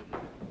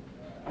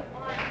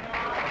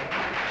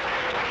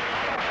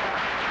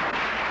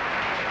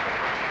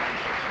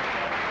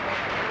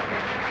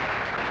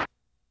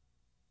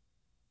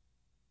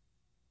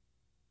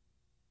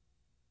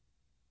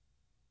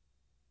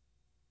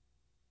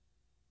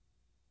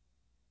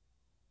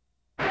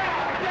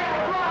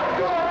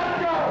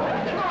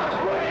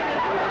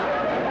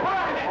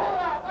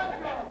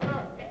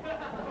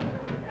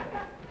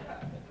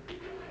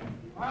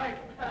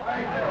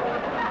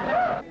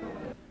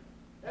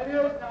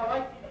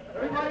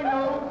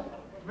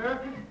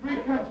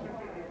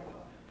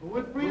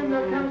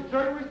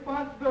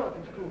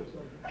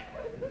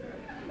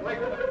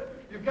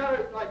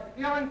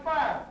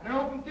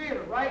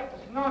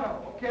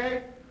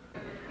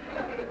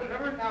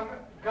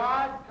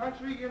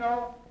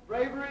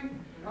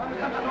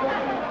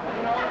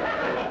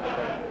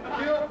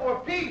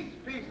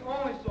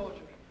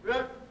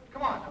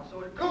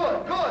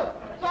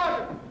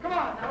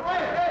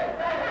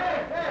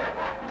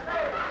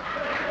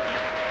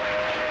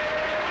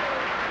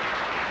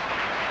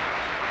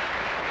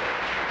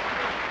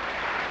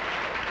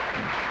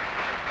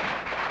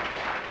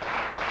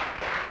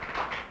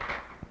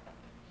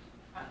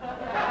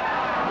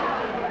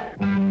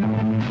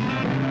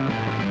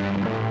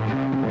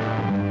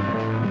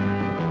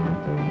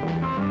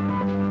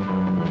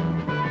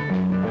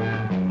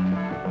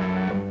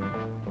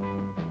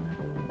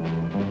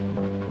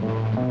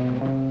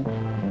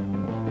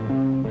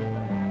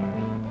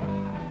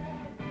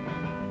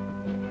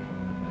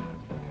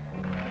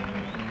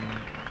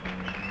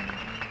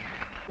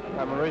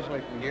 I'm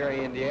originally from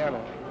Gary,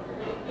 Indiana,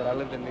 but I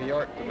lived in New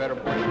York the better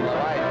portion of my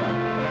life.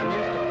 And I'm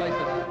used to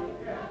places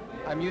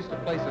I'm used to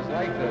places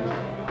like this,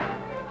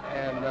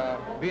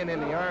 and being in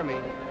the Army,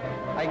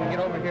 I can get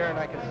over here and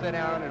I can sit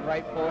down and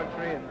write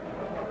poetry, and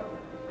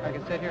I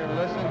can sit here and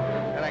listen,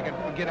 and I can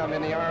forget I'm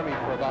in the Army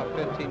for about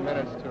 15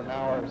 minutes to an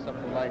hour or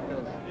something like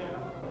this.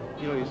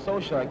 You know, your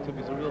social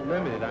activities are real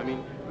limited. I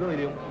mean, really,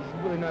 there's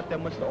really not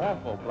that much to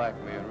offer a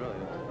black man, really.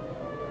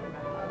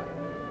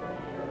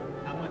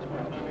 How much more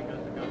time you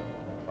got to go?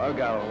 I've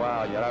got a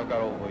while yet. I've got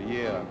over a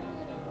year.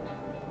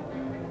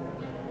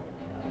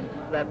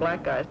 That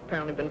black guy's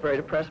apparently been very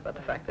depressed about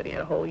the fact that he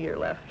had a whole year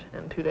left,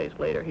 and 2 days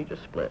later he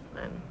just split,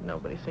 and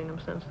nobody's seen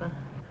him since then.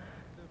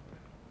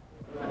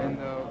 And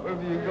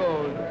wherever you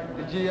go,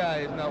 the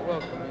GI is not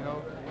welcome, you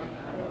know.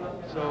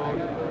 So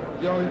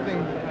the only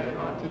thing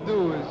to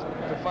do is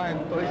to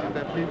find places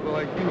that people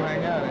like you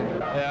hang out in.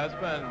 Yeah, I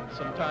spent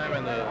some time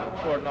in the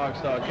Fort Knox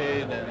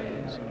Stockade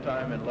and some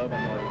time in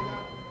Leavenworth.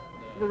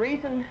 The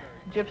reason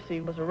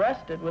Gypsy was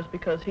arrested was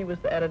because he was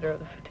the editor of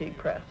the Fatigue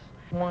Press.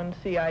 One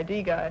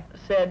CID guy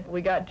said,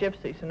 "We got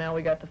Gypsy, so now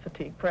we got the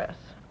Fatigue Press."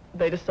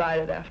 They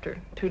decided after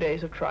 2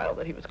 days of trial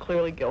that he was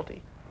clearly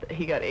guilty.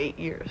 He got 8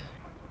 years.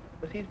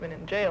 He's been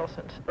in jail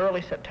since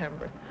early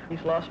September.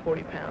 He's lost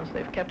 40 pounds.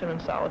 They've kept him in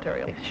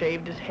solitary. They've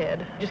shaved his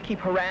head. Just keep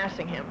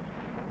harassing him.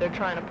 They're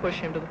trying to push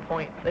him to the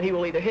point that he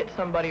will either hit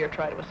somebody or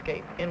try to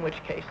escape, in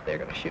which case they're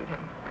going to shoot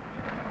him.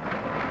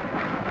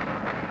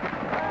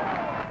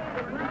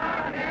 We're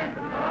not against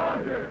the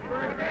soldiers.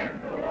 We're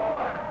against the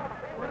war.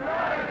 We're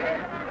not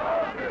against the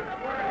soldiers.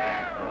 We're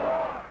against the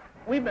war.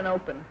 We've been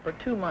open for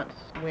 2 months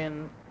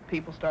when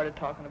people started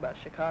talking about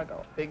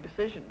Chicago. Big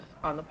decisions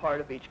on the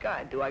part of each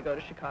guy. Do I go to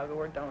Chicago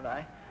or don't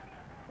I?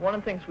 One of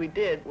the things we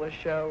did was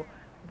show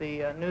the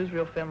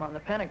newsreel film on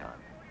the Pentagon.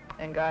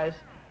 And guys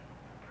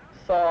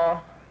saw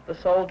the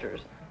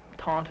soldiers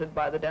taunted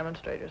by the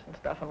demonstrators and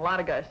stuff. And a lot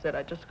of guys said,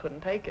 I just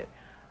couldn't take it.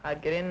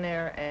 I'd get in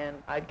there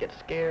and I'd get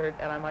scared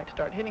and I might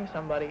start hitting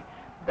somebody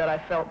that I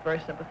felt very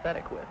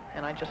sympathetic with.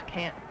 And I just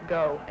can't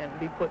go and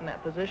be put in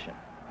that position.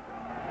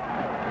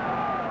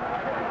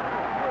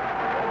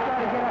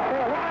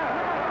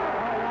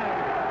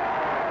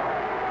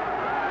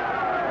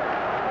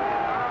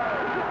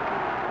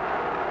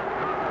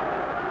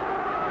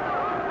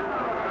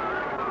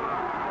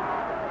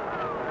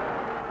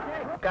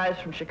 Guys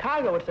from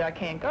Chicago would say, I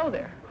can't go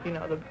there. You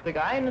know, the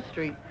guy in the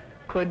street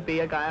could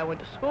be a guy I went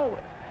to school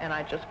with, and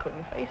I just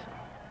couldn't face him.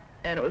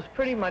 And it was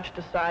pretty much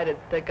decided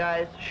that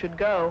guys should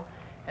go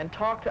and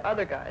talk to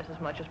other guys as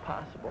much as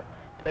possible.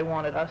 They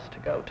wanted us to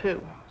go,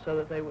 too, so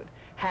that they would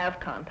have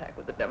contact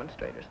with the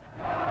demonstrators.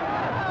 I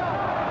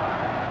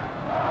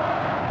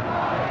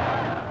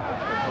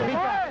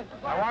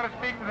want to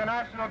speak to the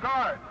National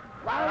Guard.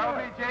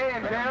 LBJ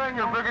and Darren,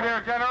 your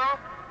Brigadier General,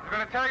 is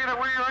going to tell you that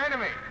we're your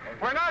enemy.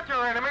 We're not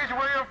your enemies,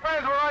 we're your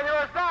friends, we're on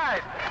your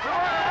side.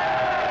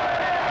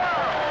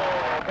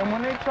 And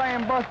when they try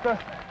and bust us,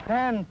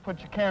 then put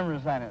your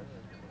cameras on us.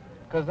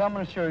 Because I'm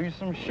going to show you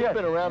some shit. We've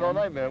been around all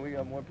night, man. We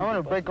got more people. I'm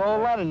going to break a whole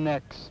lot of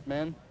necks,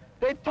 man.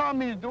 They taught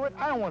me to do it.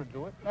 I don't want to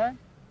do it, man.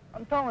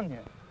 I'm telling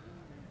you.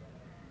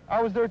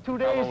 I was there 2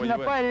 days, and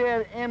if I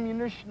had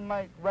ammunition in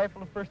my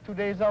rifle the first 2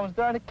 days I was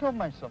there, I'd have killed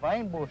myself. I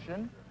ain't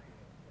bullshitting.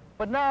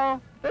 But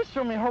now, they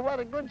show me a whole lot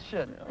of good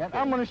shit. Yeah, okay. And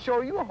I'm going to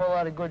show you a whole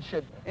lot of good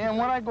shit. And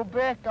when I go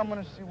back, I'm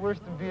going to see worse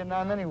than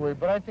Vietnam anyway.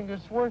 But I think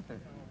it's worth it.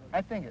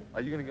 I think it.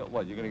 Are you going to go,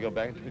 what, you're going to go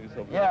back and take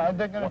yourself? Yeah,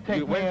 they're going to take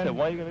me Wait a second, in.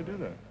 why are you going to do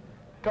that?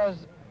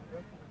 Because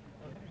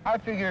I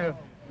figured if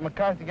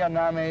McCarthy got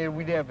nominated,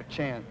 we'd have a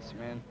chance,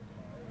 man.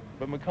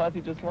 But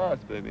McCarthy just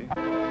lost, baby.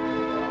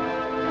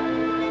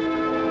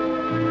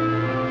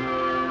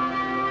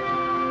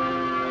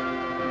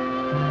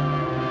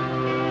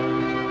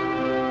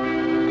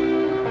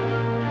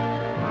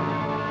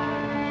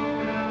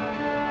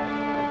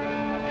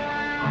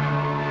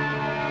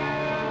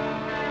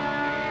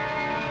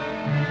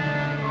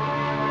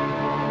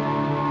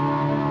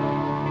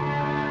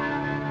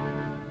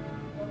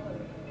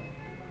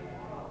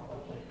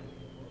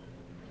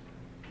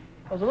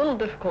 It was a little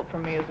difficult for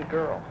me as a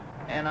girl,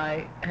 and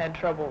I had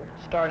trouble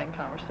starting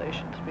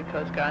conversations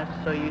because guys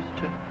are so used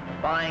to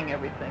buying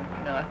everything.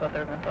 You know, I thought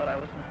I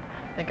was,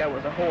 think I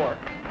was a whore.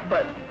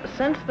 But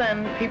since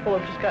then, people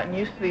have just gotten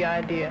used to the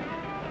idea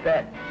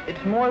that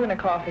it's more than a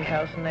coffee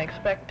house, and they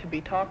expect to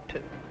be talked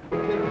to. 5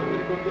 to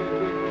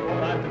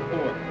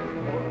 4.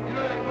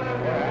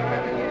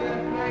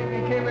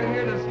 He came in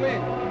here to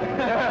sleep.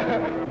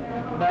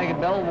 Back at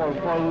Belvoir,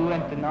 before we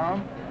went to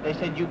Nam, they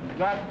said you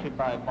got to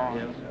buy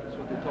bombs. Yes, that's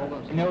what they told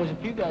us. And there was a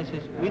few guys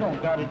that says, we don't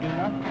got to do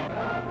nothing.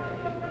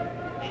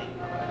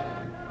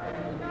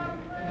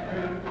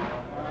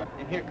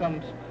 And here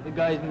comes the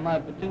guys in my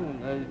platoon,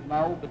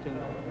 my old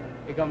platoon.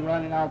 They come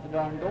running out the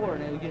darn door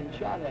and they were getting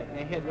shot at, and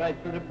they head right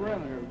through the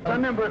perimeter. I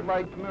remember it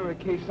like Camera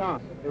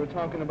Quezon. They were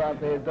talking about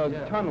they had dug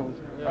tunnels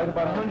like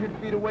about 100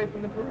 feet away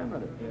from the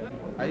perimeter.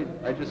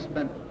 I just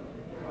spent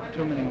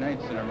too many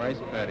nights in a rice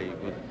paddy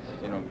with,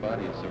 you know,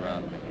 bodies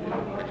around me.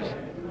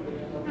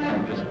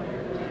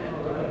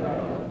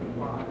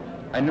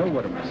 I know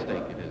what a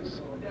mistake it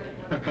is.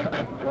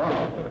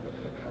 Wow.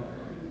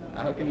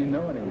 How can you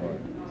know anymore?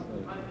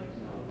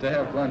 to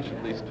have lunch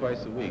at least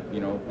twice a week, you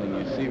know, when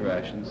you see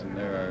rations and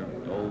there are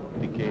old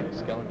decayed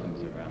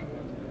skeletons around.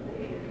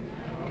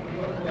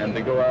 And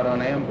they go out on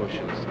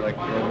ambushes. Like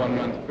for a 1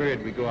 month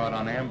period, we go out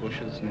on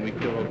ambushes and we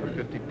kill over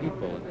 50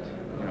 people,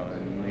 you know,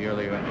 in the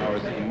early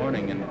hours of the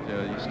morning. And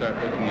you start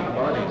looking at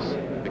bodies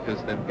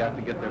because they've got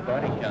to get their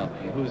body count.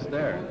 And who's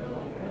there?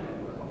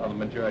 Well, the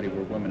majority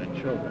were women and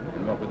children.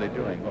 And what were they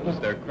doing? What was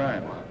their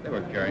crime? They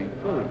were carrying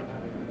food.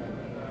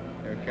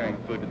 They were carrying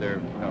food to their,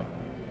 you know,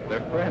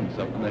 their friends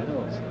up in the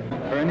hills.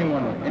 For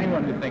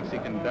anyone who thinks he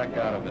can duck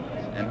out of it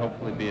and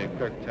hopefully be a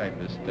Kirk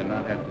typist and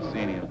not have to see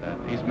any of that,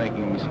 he's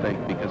making a mistake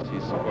because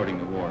he's supporting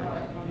the war.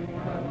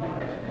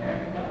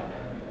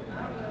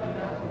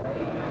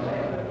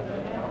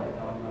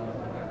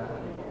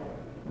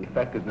 The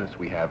effectiveness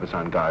we have is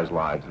on guys'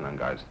 lives and on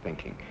guys'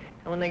 thinking.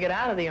 And when they get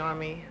out of the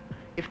Army,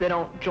 if they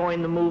don't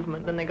join the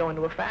movement, then they go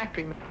into a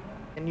factory.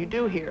 And you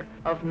do hear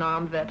of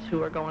NOM vets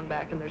who are going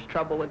back and there's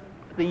trouble with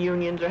the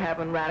unions are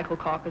having radical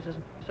caucuses,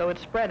 so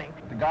it's spreading.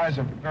 The guys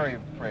are very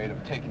afraid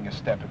of taking a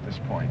step at this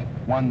point.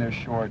 One, they're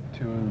short.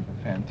 Two,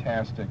 the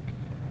fantastic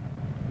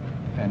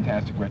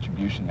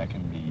retribution that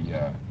can be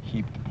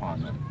heaped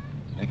upon them.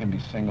 They can be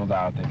singled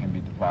out, they can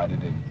be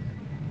divided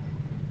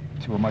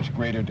to a much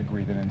greater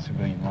degree than in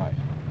civilian life.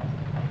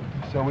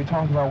 So we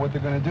talk about what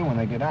they're going to do when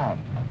they get out.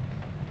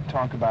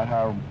 Talk about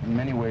how, in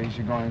many ways,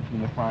 you're going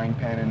from the frying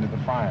pan into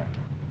the fire.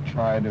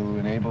 Try to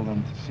enable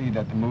them to see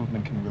that the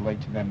movement can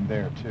relate to them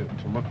there, too,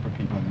 to look for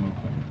people in the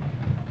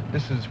movement.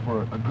 This is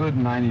for a good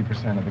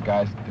 90% of the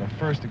guys, their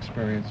first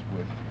experience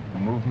with the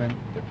movement,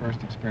 their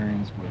first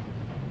experience with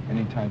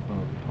any type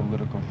of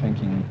political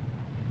thinking.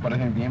 But I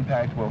think the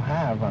impact we'll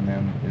have on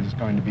them is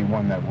going to be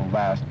one that will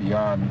last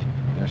beyond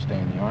their stay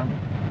in the Army.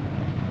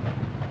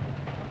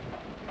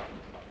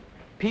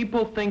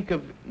 People think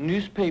of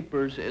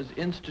newspapers as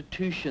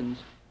institutions.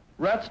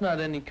 RAT's not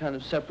any kind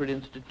of separate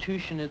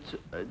institution. It's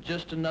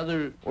just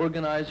another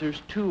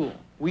organizer's tool.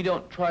 We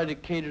don't try to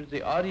cater to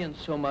the audience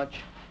so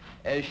much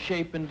as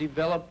shape and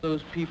develop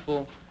those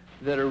people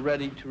that are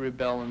ready to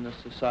rebel in this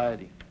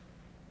society.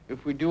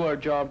 If we do our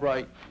job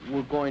right,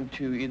 we're going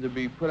to either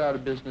be put out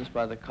of business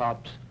by the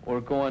cops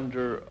or go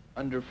under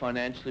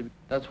financially.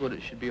 That's what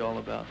it should be all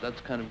about.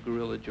 That's kind of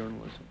guerrilla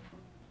journalism.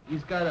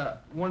 He's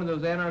got one of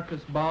those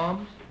anarchist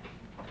bombs,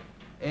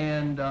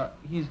 and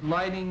he's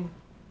lighting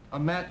a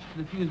match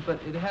to the fuse,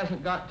 but it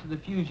hasn't got to the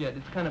fuse yet.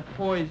 It's kind of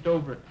poised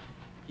over it,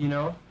 you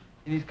know?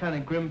 And he's kind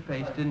of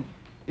grim-faced, and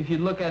if you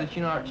look at it,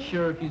 you're not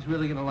sure if he's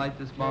really going to light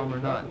this bomb or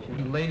not.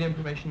 Late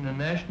information, the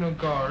National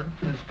Guard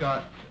has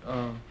got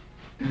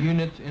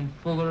units in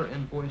Fuller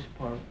and Boyce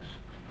Parks.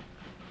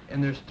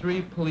 And there's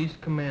 3 police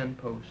command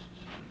posts,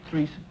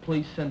 3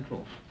 police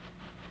centrals.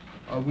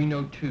 We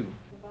know 2.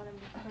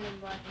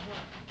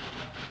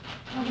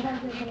 You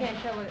can't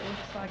tell what it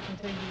looks like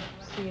until you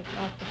see it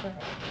off the front.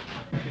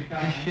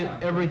 This shit,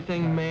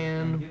 everything,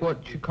 man,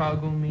 what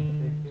Chicago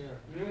means.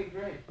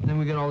 And then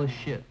we got all this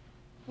shit.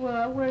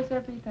 Well, where's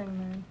everything,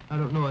 man? I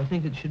don't know. I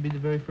think it should be the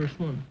very first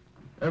one.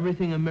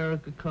 Everything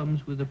America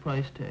comes with a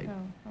price tag.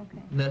 Oh,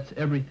 okay. And that's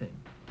everything.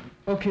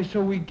 Okay,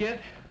 so we get...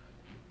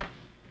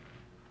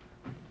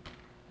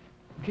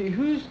 Okay,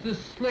 who's the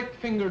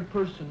slick-fingered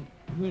person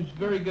who's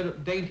very good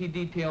at dainty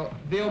detail?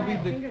 They'll be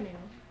the...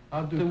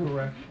 I'll do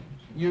corrections.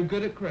 You're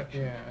good at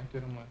correction? Yeah, I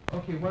did them with...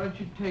 Okay, why don't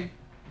you take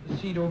the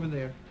seat over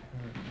there?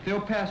 They'll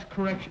pass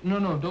correction.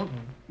 No, don't.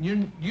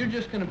 You're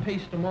just going to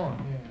paste them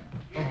on.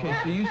 Yeah. Okay,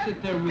 so you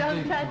sit there with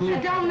don't the touch glue.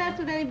 it. Don't mess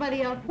with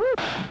anybody else.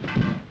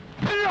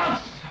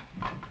 Yes!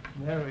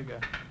 There we go.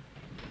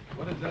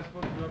 What is that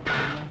supposed to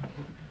represent?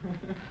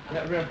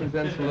 That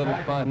represents a little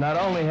fun. Not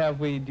only have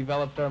we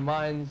developed our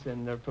minds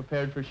and are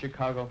prepared for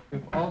Chicago,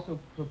 we've also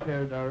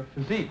prepared our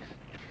physiques.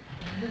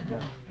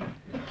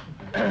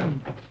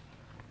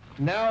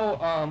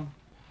 Now,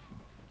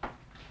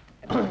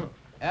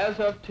 as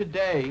of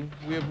today,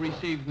 we have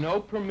received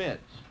no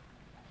permits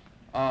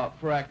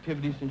for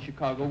activities in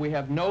Chicago. We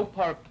have no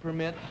park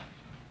permits.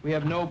 We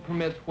have no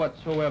permits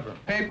whatsoever.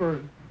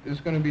 Paper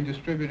is going to be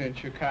distributed in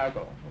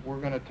Chicago.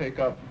 We're going to take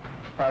up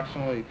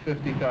approximately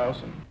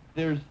 50,000.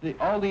 There's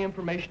all the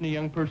information a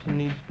young person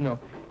needs to know.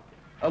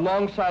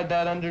 Alongside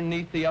that,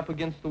 underneath the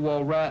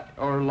up-against-the-wall rat,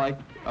 or like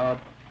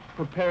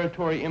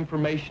preparatory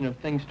information of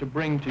things to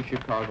bring to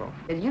Chicago.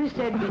 As you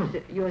said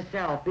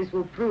yourself, this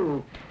will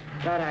prove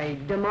that a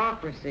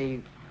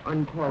democracy,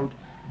 unquote,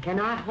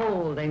 cannot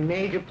hold a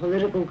major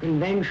political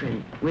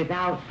convention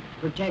without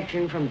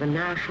protection from the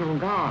National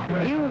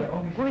Guard. You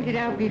pointed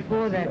out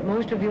before that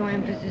most of your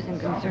emphasis and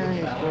concern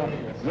is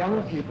for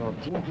young people.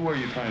 Who are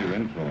you trying to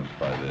influence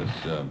by this?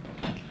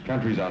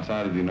 Countries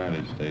outside of the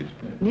United States?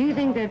 Do you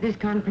think that this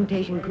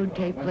confrontation could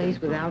take place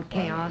without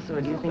chaos,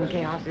 or do you think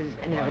chaos is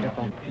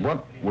inevitable?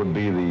 What would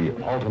be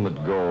the ultimate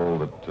goal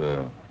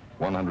that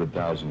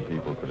 100,000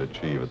 people could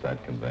achieve at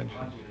that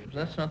convention?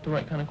 That's not the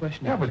right kind of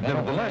question. Yeah, but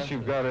nevertheless,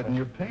 you've got it in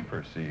your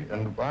paper, see,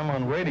 and I'm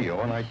on radio,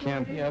 and I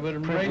can't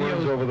print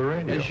words over the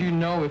radio. As you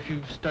know, if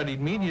you've studied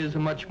media, is a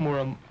much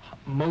more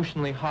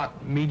emotionally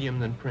hot medium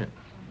than print.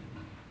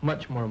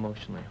 Much more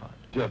emotionally hot.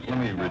 Jeff, let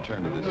me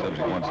return to this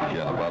subject once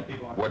again about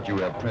what you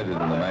have printed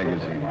in the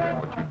magazine and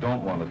what you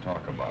don't want to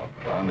talk about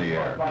on the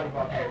air.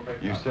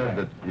 You said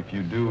that if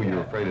you do,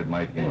 you're afraid it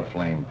might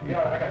inflame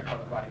people.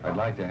 I'd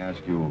like to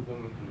ask you,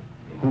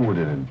 who would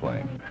it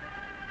inflame?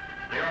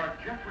 They are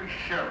Jeffrey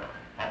Sheriff,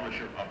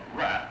 publisher of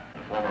RAT,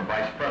 the former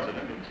vice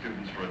president of the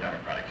Students for a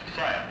Democratic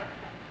Society.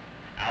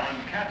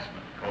 Alan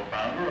Katzman,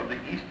 co-founder of the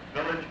East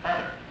Village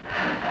Other.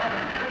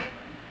 Arthur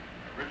Cushman,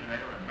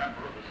 originator and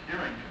member of the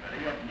steering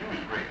committee of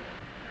NEWSREEL.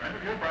 They're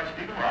interviewed by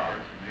Stephen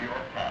Roberts of the New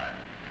York Times.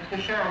 Mr.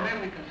 Sheriff,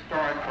 maybe we can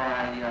start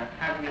by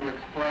having you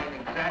explain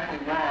exactly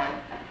why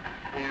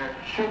there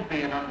should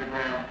be an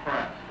underground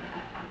press.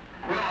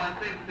 Well, I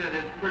think that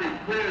it's pretty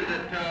clear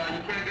that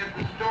you can't get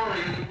the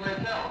story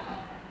anyplace else.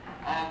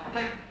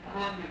 Take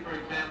Columbia, for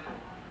example.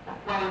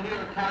 Well, the New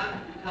York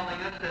Times is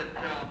telling us that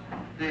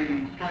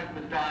the strike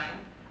was dying,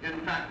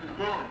 in fact was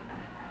growing.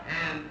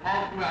 And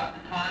all throughout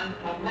the Times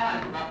told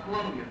lies about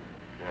Columbia.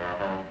 There are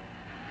a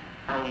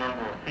whole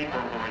number of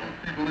people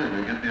in,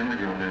 they get the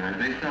underground there.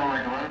 They sound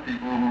like a lot of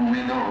people who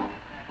we know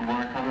who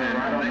want to come in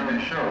and make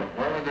this show.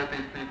 Why don't we get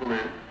these people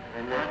in?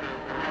 And what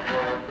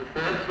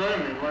let's let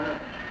them in. Why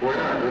not? Why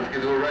not? Let's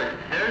get it right.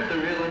 There's the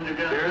real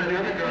underground. There's the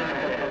underground.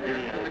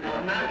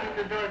 I'm knocking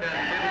the door down.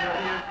 Get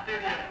into your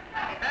studio.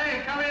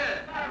 Hey, come in.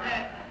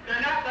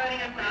 They're not letting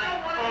us on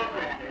the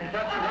program.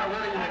 That's not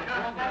letting us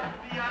on.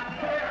 Be on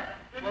the air.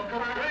 Well,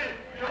 come on. Great.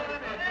 Show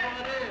them in. Come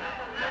on in.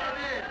 Come on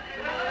in.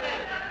 Come on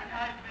in.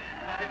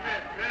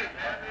 Great.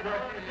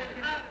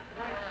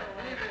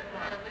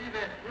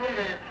 Leave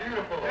it.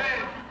 Beautiful. Hey.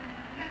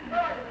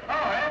 Oh,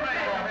 hey, man.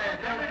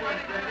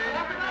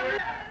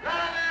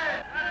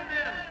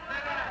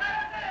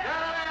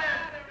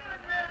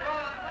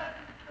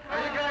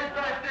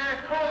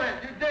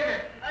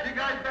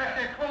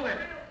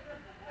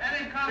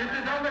 This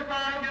is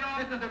underground,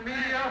 this is the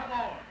media,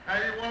 and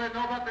you want to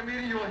know about the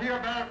media, you'll hear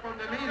about it from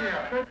the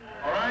media.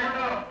 All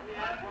right?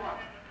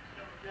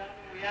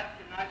 We ask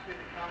you nicely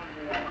to come.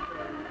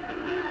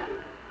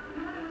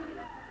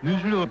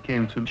 NEWSREEL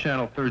came to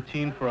Channel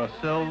 13 for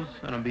ourselves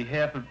and on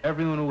behalf of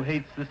everyone who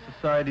hates this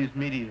society's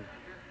media.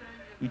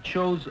 We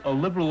chose a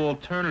liberal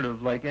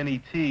alternative like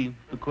NET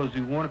because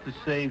we wanted to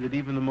say that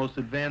even the most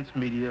advanced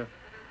media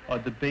are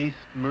debased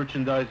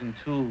merchandising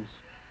tools,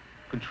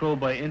 controlled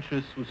by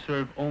interests who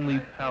serve only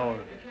power.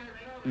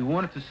 We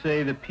wanted to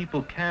say that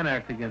people can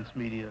act against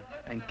media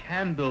and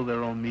can build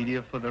their own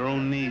media for their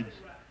own needs.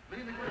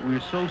 We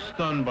were so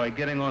stunned by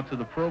getting onto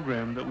the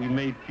program that we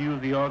made few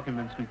of the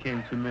arguments we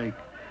came to make.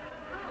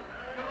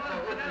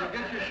 You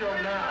get your show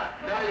now.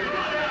 Now you get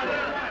your show.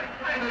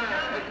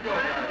 Let's go,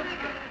 guys.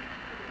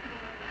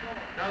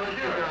 Now let's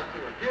get down to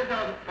it. Here's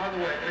how, by the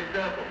way, an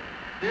example.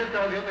 Here's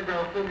how the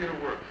underground film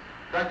unit works.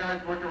 That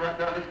guy's working right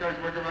now, this guy's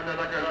working right now,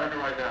 that guy's working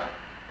right now.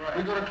 Right.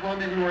 We go to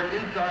Columbia, we work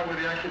inside where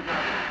the action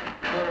happens.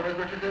 We go to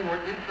Resurrection, we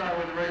work inside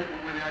where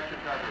the action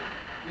happens.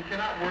 We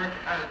cannot work,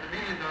 as the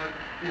media does,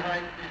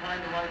 behind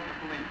the lines of the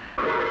police.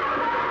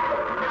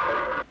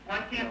 Why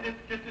can't this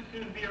just as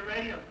soon be a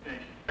radio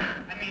station?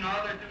 I mean,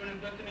 all they're doing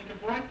is listening to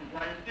voices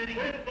while you're sitting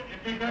here.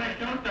 If you're going to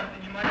show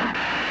something, you might...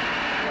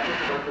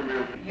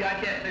 Yeah,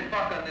 I can't say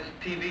fuck on this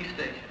TV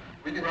station.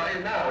 We can say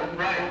it now.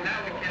 Right, now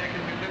we can't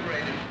because we're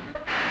liberated.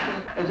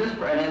 Is this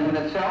an end in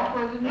itself,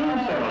 or is it mean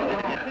itself?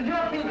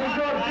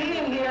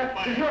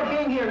 Does your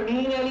being here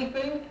mean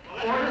anything?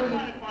 Or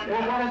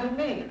what does it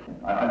mean?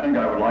 I think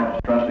I would like to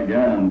stress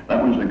again,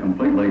 that was a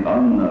completely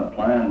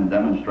unplanned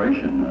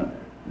demonstration.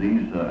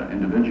 These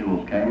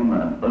individuals came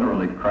and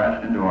literally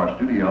crashed into our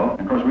studio.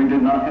 Of course, we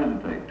did not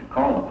hesitate to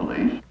call the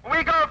police.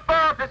 We go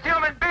forth as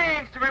human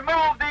beings to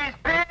remove these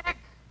pigs,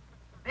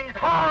 these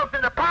hogs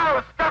in the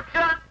power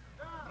structure,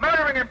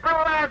 murdering and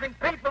brutalizing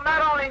people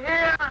not only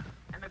here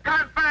in the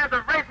confines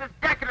of racist,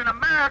 decadent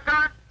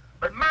America,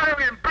 but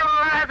murdering and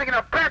brutalizing and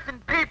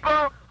oppressing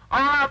people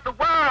all out the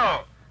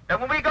world. That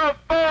when we go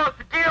forth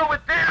to deal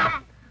with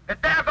them,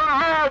 that they're going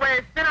to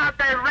always send out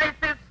their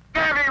racist,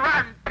 scary,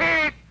 rotten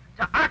pigs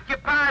to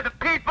occupy the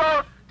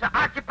people, to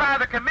occupy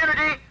the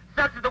community,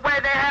 such as the way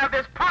they have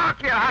this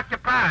park here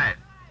occupied.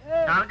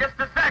 Now, in just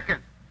a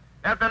second,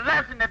 there's a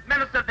lesson that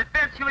Minister of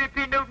Defense Huey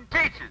P. Newton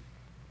teaches,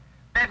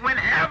 that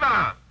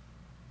whenever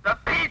the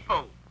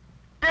people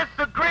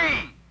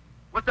disagree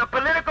with the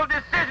political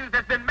decisions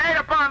that's been made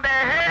upon their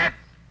heads,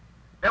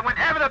 that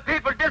whenever the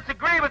people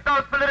disagree with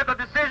those political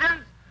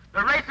decisions, the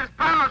racist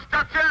power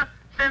structure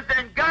sends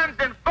in guns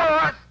and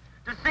force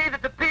to see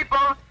that the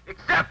people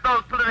accept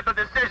those political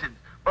decisions.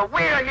 But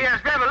we are here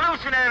as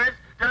revolutionaries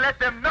to let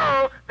them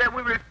know that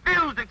we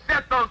refuse to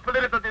accept those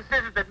political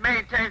decisions that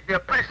maintain the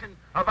oppression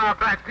of our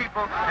black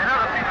people and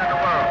other people in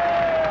the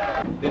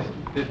world.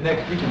 This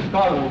next week in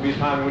Scotland will be a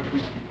time in which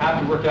we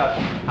have to work out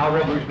how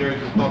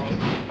revolutionaries would function,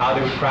 how they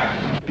would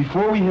practice.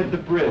 Before we hit the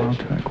bridge,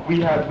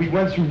 we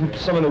went through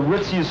some of the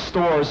ritziest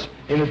stores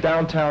in the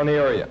downtown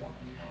area.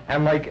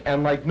 And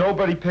like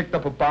nobody picked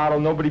up a bottle,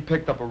 nobody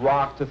picked up a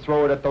rock to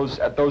throw it at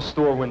those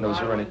store windows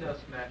or anything.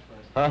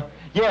 Huh?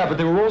 Yeah, but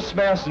they were all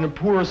smashed in the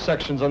poorer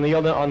sections on the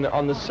other, on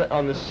the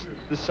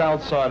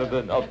south side of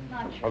the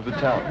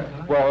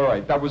town. Well, all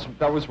right, that was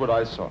what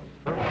I saw.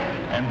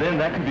 And then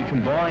that could be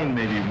combined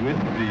maybe with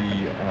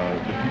the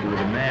people with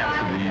the maps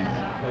of these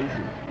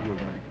places who are going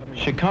to be coming.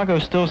 Chicago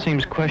still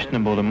seems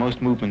questionable to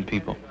most movement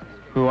people,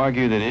 who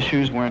argue that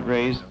issues weren't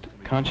raised,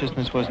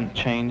 consciousness wasn't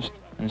changed,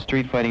 and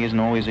street fighting isn't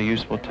always a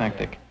useful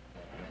tactic.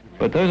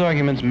 But those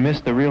arguments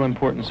miss the real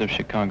importance of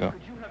Chicago,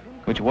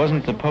 which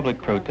wasn't the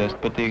public protest,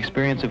 but the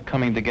experience of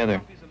coming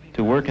together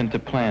to work and to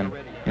plan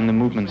in the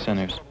movement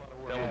centers.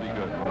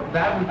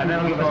 That would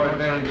be to our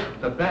advantage.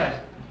 The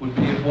best would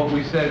be if what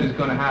we said is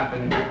going to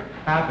happens,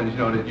 you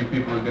know, that you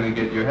people are going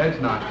to get your heads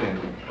knocked in,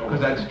 because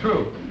that's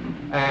true.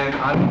 And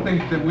I don't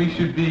think that we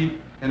should be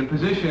in a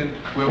position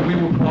where we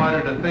were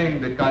part of the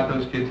thing that got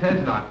those kids'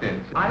 heads knocked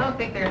in. I don't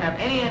think they're going to have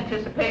any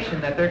anticipation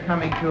that they're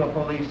coming to a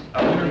police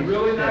They're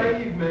really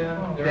naive,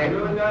 man. They're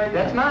really naive.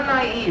 That's not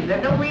naive.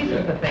 There's no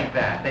reason to think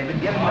that. They've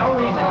been given no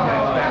reason to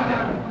expect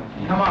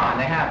it. Come on,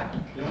 they haven't.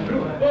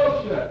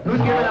 Bullshit. Who's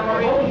giving them a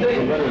reason?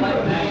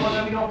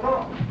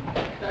 Bullshit.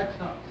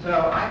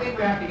 So I think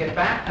we have to get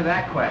back to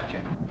that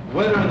question.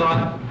 Whether or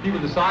not people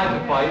decide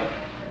to fight,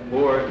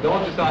 or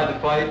don't decide to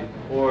fight,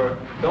 or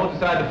don't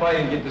decide to fight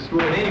and get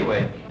destroyed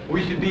anyway,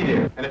 we should be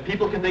there. And if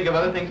people can think of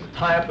other things to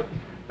tie up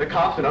the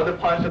cops in other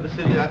parts of the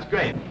city, that's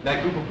great.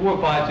 That group of 4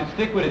 or 5 should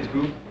stick with its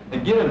group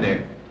and get them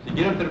there. So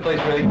get them to the place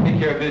where they can take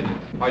care of business.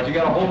 All right, you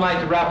got a whole night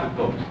to rap with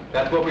folks.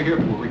 That's what we're here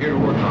for. We're here to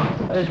work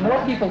on. There's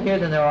more people here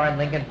than there are in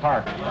Lincoln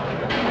Park.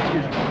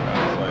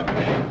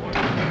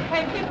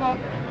 Hey, people,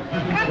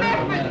 come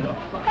back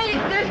for... Hey,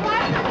 there's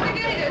lots of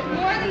spaghetti. There's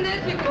more than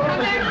this. You can come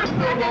back for a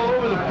second. All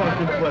over the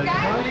fucking place.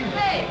 Guys,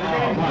 hey.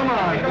 Come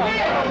on. Come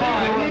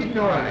on.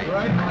 Ignorance,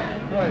 right?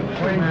 Right.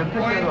 Wait a minute.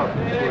 Pick it up.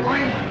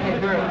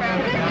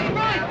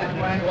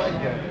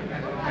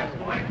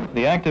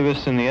 The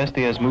activists in the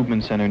SDS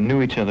Movement Center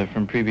knew each other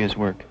from previous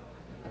work,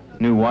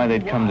 knew why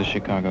they'd come to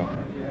Chicago.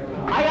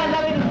 I got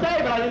nothing to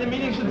say, but I think the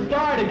meeting should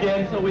start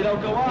again so we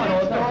don't go on.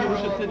 All the time people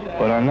should sit down.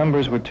 But our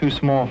numbers were too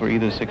small for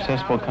either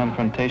successful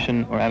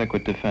confrontation or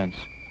adequate defense.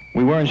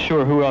 We weren't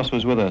sure who else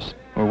was with us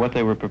or what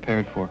they were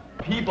prepared for.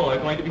 People are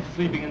going to be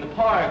sleeping in the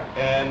park,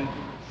 and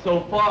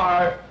so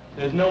far,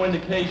 there's no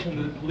indication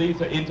that the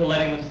police are into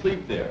letting them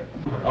sleep there.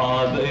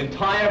 The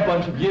entire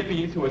bunch of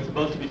yippies who are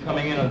supposed to be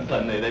coming in on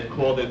Sunday, they've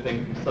called their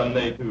thing from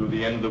Sunday to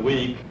the end of the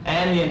week,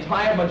 and the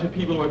entire bunch of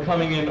people who are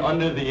coming in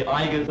under the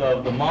aegis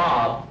of the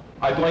mob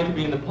are going to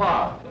be in the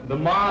park. The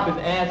mob is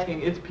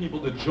asking its people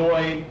to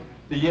join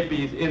the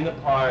yippies in the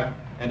park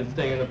and to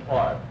stay in the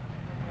park.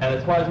 And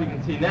as far as we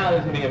can see now,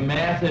 there's going to be a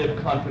massive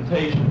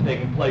confrontation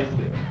taking place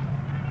there.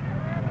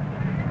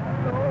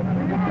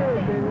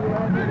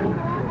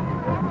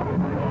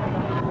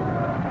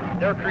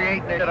 They're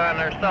creating it on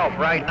themselves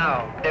right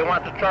now. They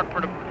want the truck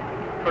for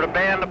the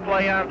band to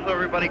play on so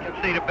everybody can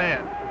see the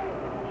band.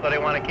 So they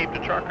want to keep the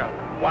truck on.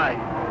 Why?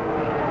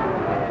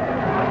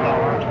 That's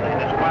all I'm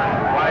saying is why.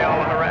 Why all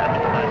the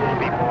harassment on these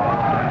people all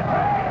the time?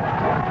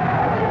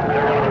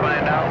 They're going to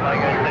find out, like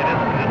I said,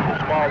 it's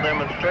a small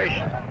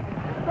demonstration.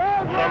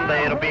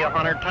 Someday it'll be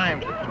 100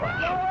 times as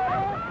much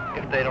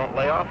if they don't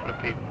lay off the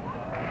people.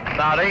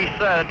 Now they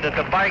said that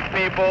the bike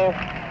people,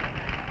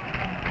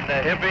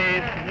 the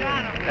hippies,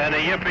 and the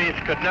yippies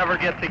could never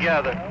get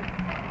together.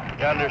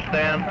 You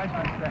understand?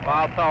 Well,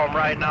 I'll tell them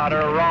right now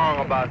they're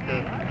wrong about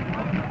this.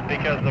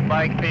 Because the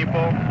bike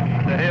people,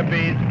 the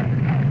hippies,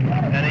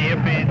 and the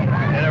yippies,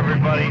 and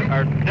everybody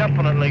are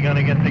definitely going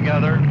to get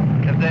together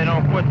if they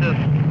don't quit this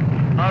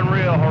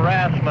unreal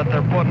harassment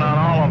they're putting on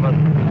all of us.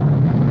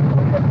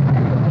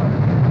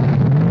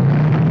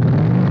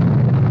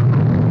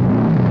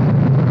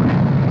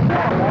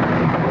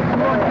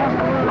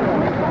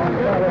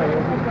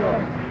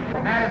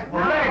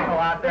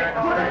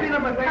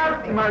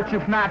 March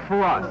if not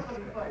for us.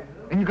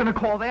 And you're gonna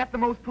call that the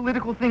most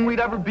political thing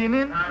we'd ever been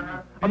in?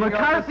 A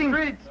McCarthy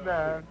streets,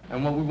 man.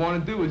 And what we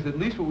want to do is at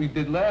least what we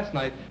did last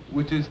night,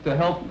 which is to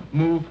help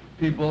move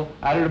people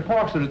out of the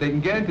park so that they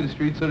can get into the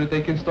streets so that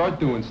they can start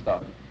doing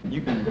stuff.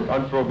 You can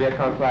unfurl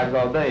Vietcong flags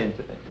all day and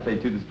say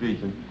to the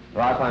streets, and a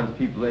lot of times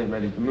people ain't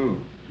ready to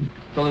move.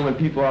 It's only when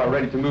people are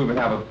ready to move and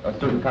have a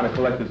certain kind of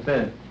collective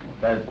sense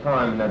that it's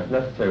time and that's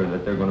necessary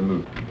that they're going to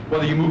move.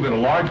 Whether you move in a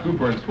large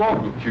group or in small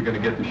groups, you're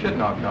going to get the shit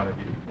knocked out of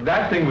you.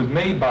 That thing was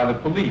made by the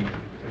police.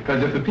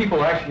 Because if the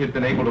people actually had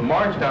been able to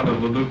march down to the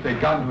loop, they'd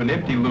gotten to an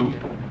empty loop,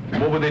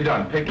 what would they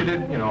done?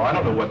 Picketed? You know, I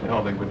don't know what the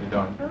hell they would have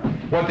done.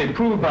 What they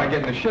proved by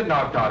getting the shit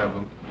knocked out of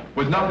them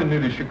was nothing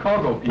new to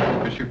Chicago people,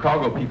 because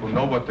Chicago people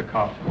know what the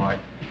cops are like.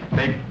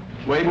 They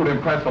were able to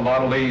impress a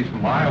lot of ladies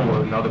from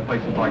Iowa and other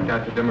places like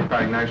that, the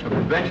Democratic National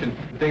Convention.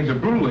 Things are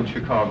brutal in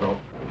Chicago.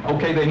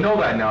 Okay, they know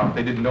that now if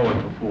they didn't know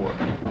it before.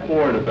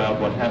 Report about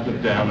what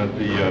happened down at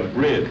the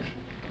bridge,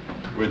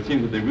 where it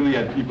seems that they really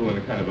had people in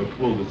a kind of a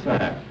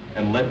cul-de-sac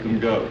and let them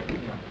go.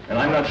 And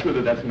I'm not sure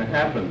that that's going to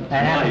happen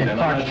tonight, and I'm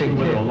not sure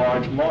whether a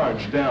large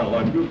march down, a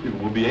large group of people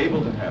will be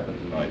able to happen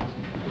tonight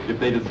if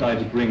they decide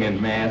to bring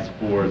in mass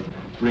force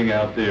bring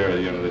out their,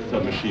 their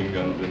submachine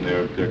guns and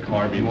their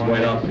carbines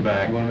right off the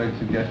back. You want to make a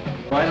suggestion?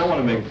 I don't want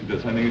to make a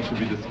suggestion. I think it should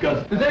be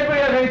discussed. Does anybody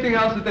have anything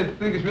else that they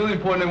think is really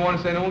important they want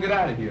to say, and then we'll get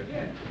out of here?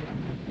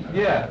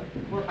 Yeah.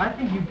 Well, I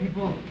think you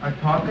people are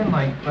talking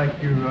like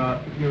you're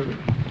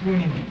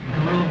doing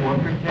guerrilla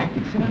warfare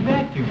tactics in a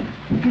vacuum.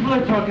 People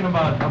are talking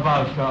about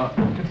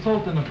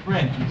consulting the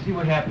French and see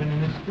what happened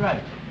in this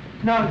strike.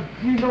 Now,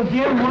 you know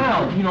damn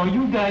well,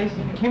 you guys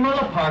came out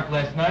of the park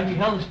last night, you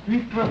held the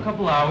street for a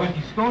couple hours,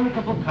 you stoned a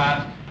couple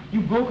cops,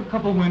 you broke a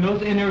couple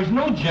windows, and there was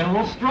no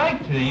general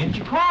strike today in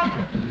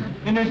Chicago.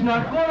 And there's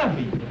not gonna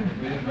be.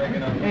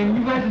 And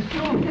you guys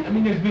assume,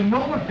 there's been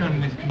no work done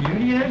in this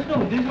community, and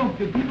there's no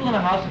people in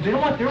the house, they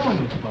don't want their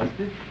windows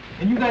busted.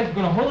 And you guys are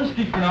gonna hold the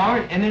street for an hour,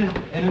 and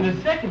then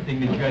the second thing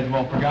that you guys have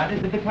all forgotten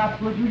is that the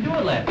cops let you do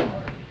it last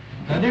night.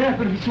 Now, they're not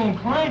gonna be so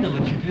inclined to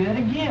let you do that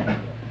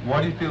again.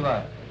 Why do you feel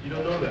that? You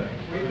don't know that.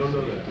 You don't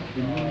know that.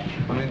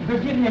 They're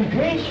getting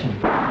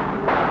impatient.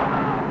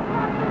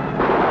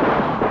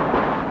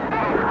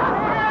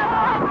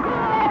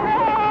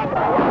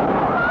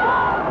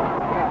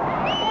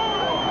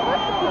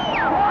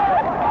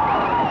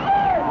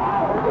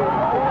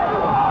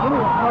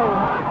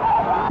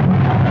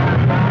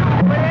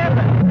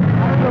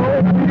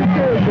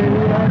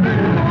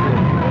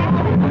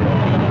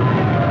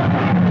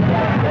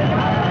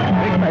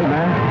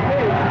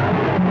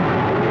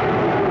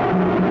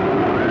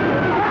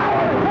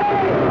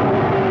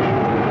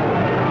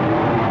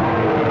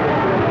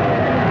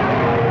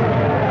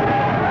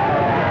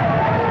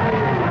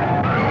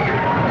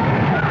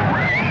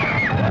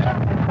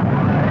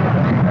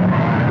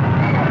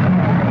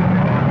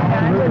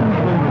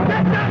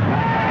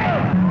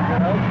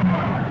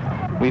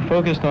 We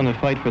focused on the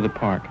fight for the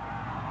park.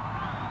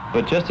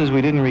 But just as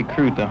we didn't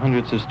recruit the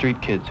hundreds of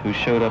street kids who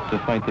showed up to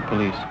fight the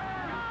police,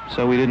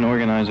 so we didn't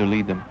organize or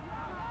lead them.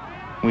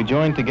 We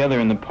joined together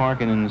in the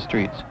park and in the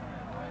streets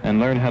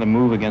and learned how to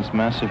move against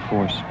massive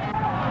force.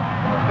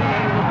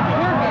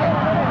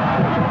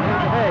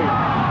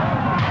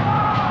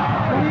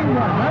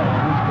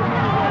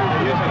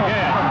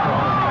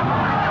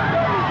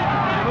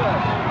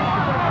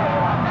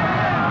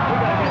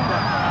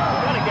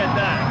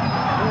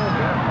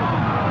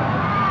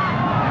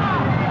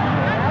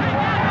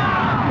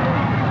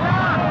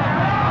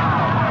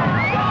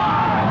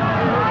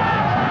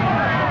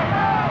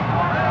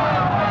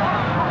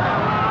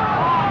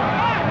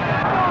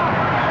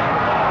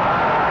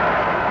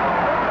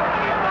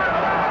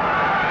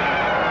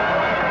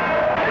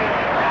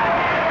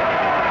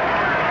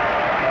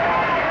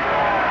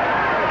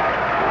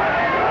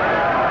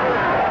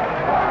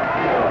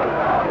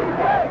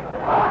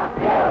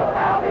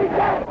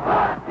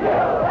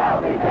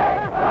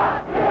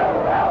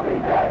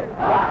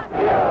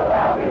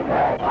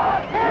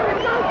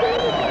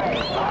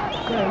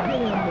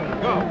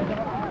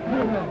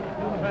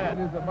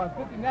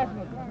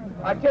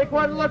 I take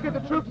one look at the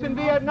troops in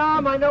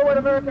Vietnam, I know what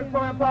American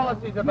foreign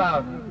policy is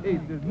about.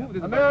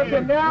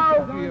 America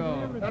now,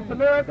 that's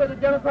America, the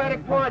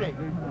Democratic Party.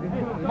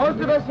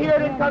 Most of us here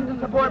didn't come to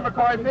support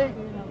McCarthy.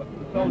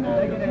 The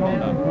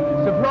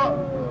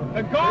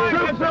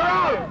troops are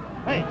out!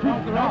 Hey,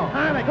 troops are out.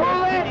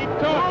 Cool it! Keep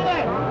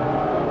talking.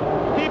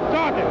 Keep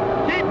talking.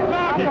 Keep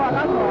talking.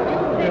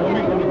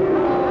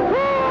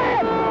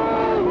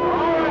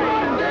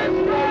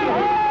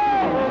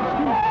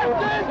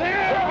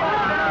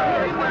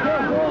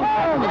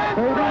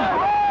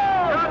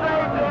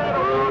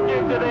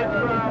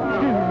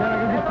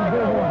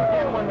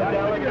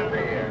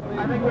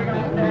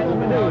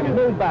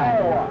 Move back.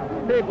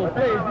 People,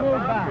 please,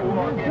 move back. They're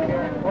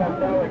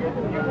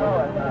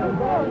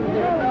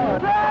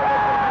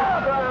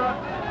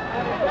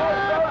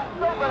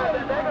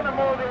going to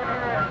move in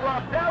here and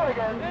swap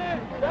delegates.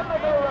 Then they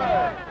go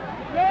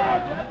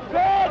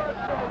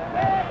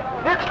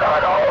It's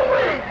not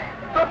only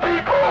the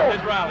people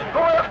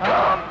who have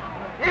come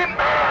in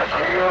mass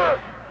here.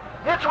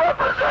 It's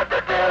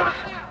representatives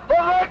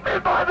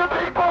elected by the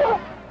people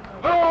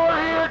who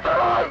are here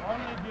tonight.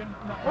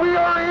 We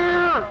are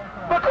here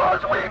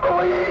because we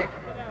believe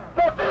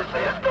that this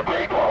is the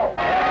people.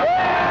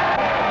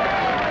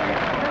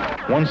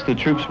 Once the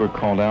troops were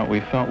called out, we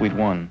felt we'd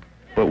won.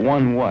 But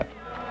won what?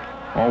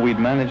 All we'd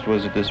managed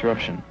was a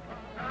disruption.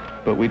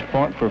 But we'd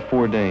fought for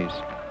 4 days,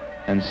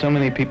 and so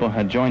many people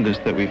had joined us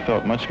that we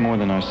felt much more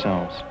than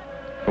ourselves.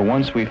 For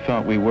once we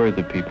felt we were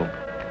the people.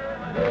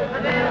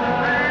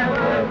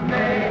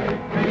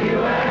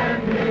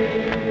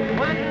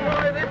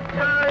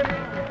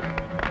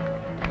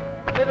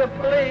 To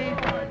plead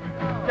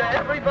to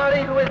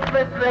everybody who is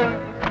listening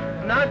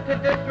not to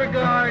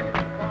disregard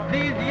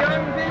these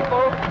young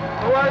people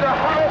who are the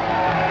hope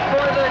for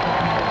our nation.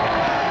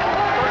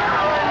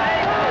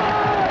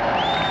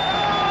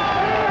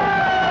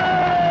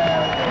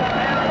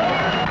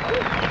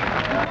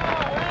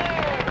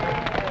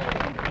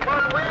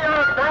 What we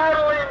are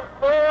battling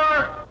for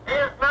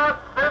is not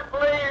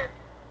simply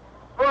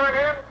for an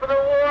end to the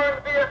war in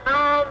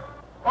Vietnam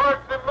or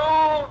to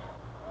move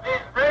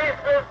these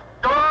racist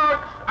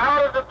dogs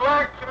out of the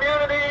black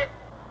community.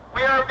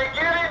 We are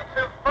beginning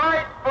to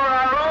fight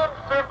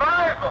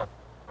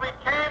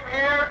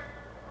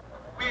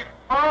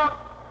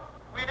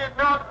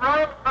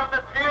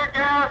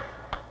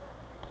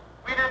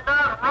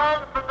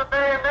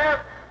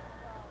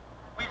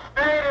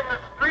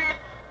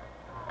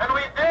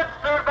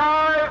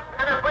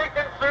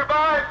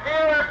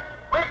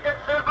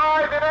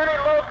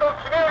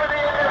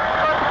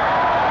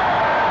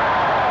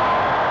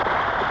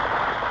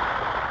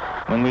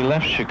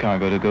left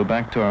Chicago to go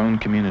back to our own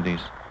communities,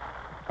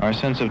 our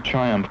sense of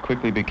triumph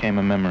quickly became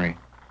a memory.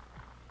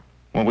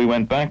 What we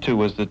went back to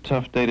was the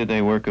tough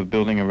day-to-day work of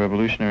building a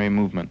revolutionary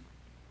movement.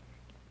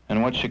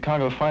 And what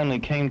Chicago finally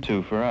came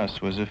to for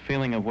us was a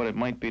feeling of what it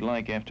might be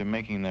like after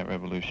making that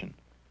revolution,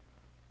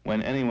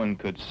 when anyone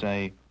could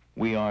say,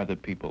 "We are the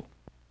people."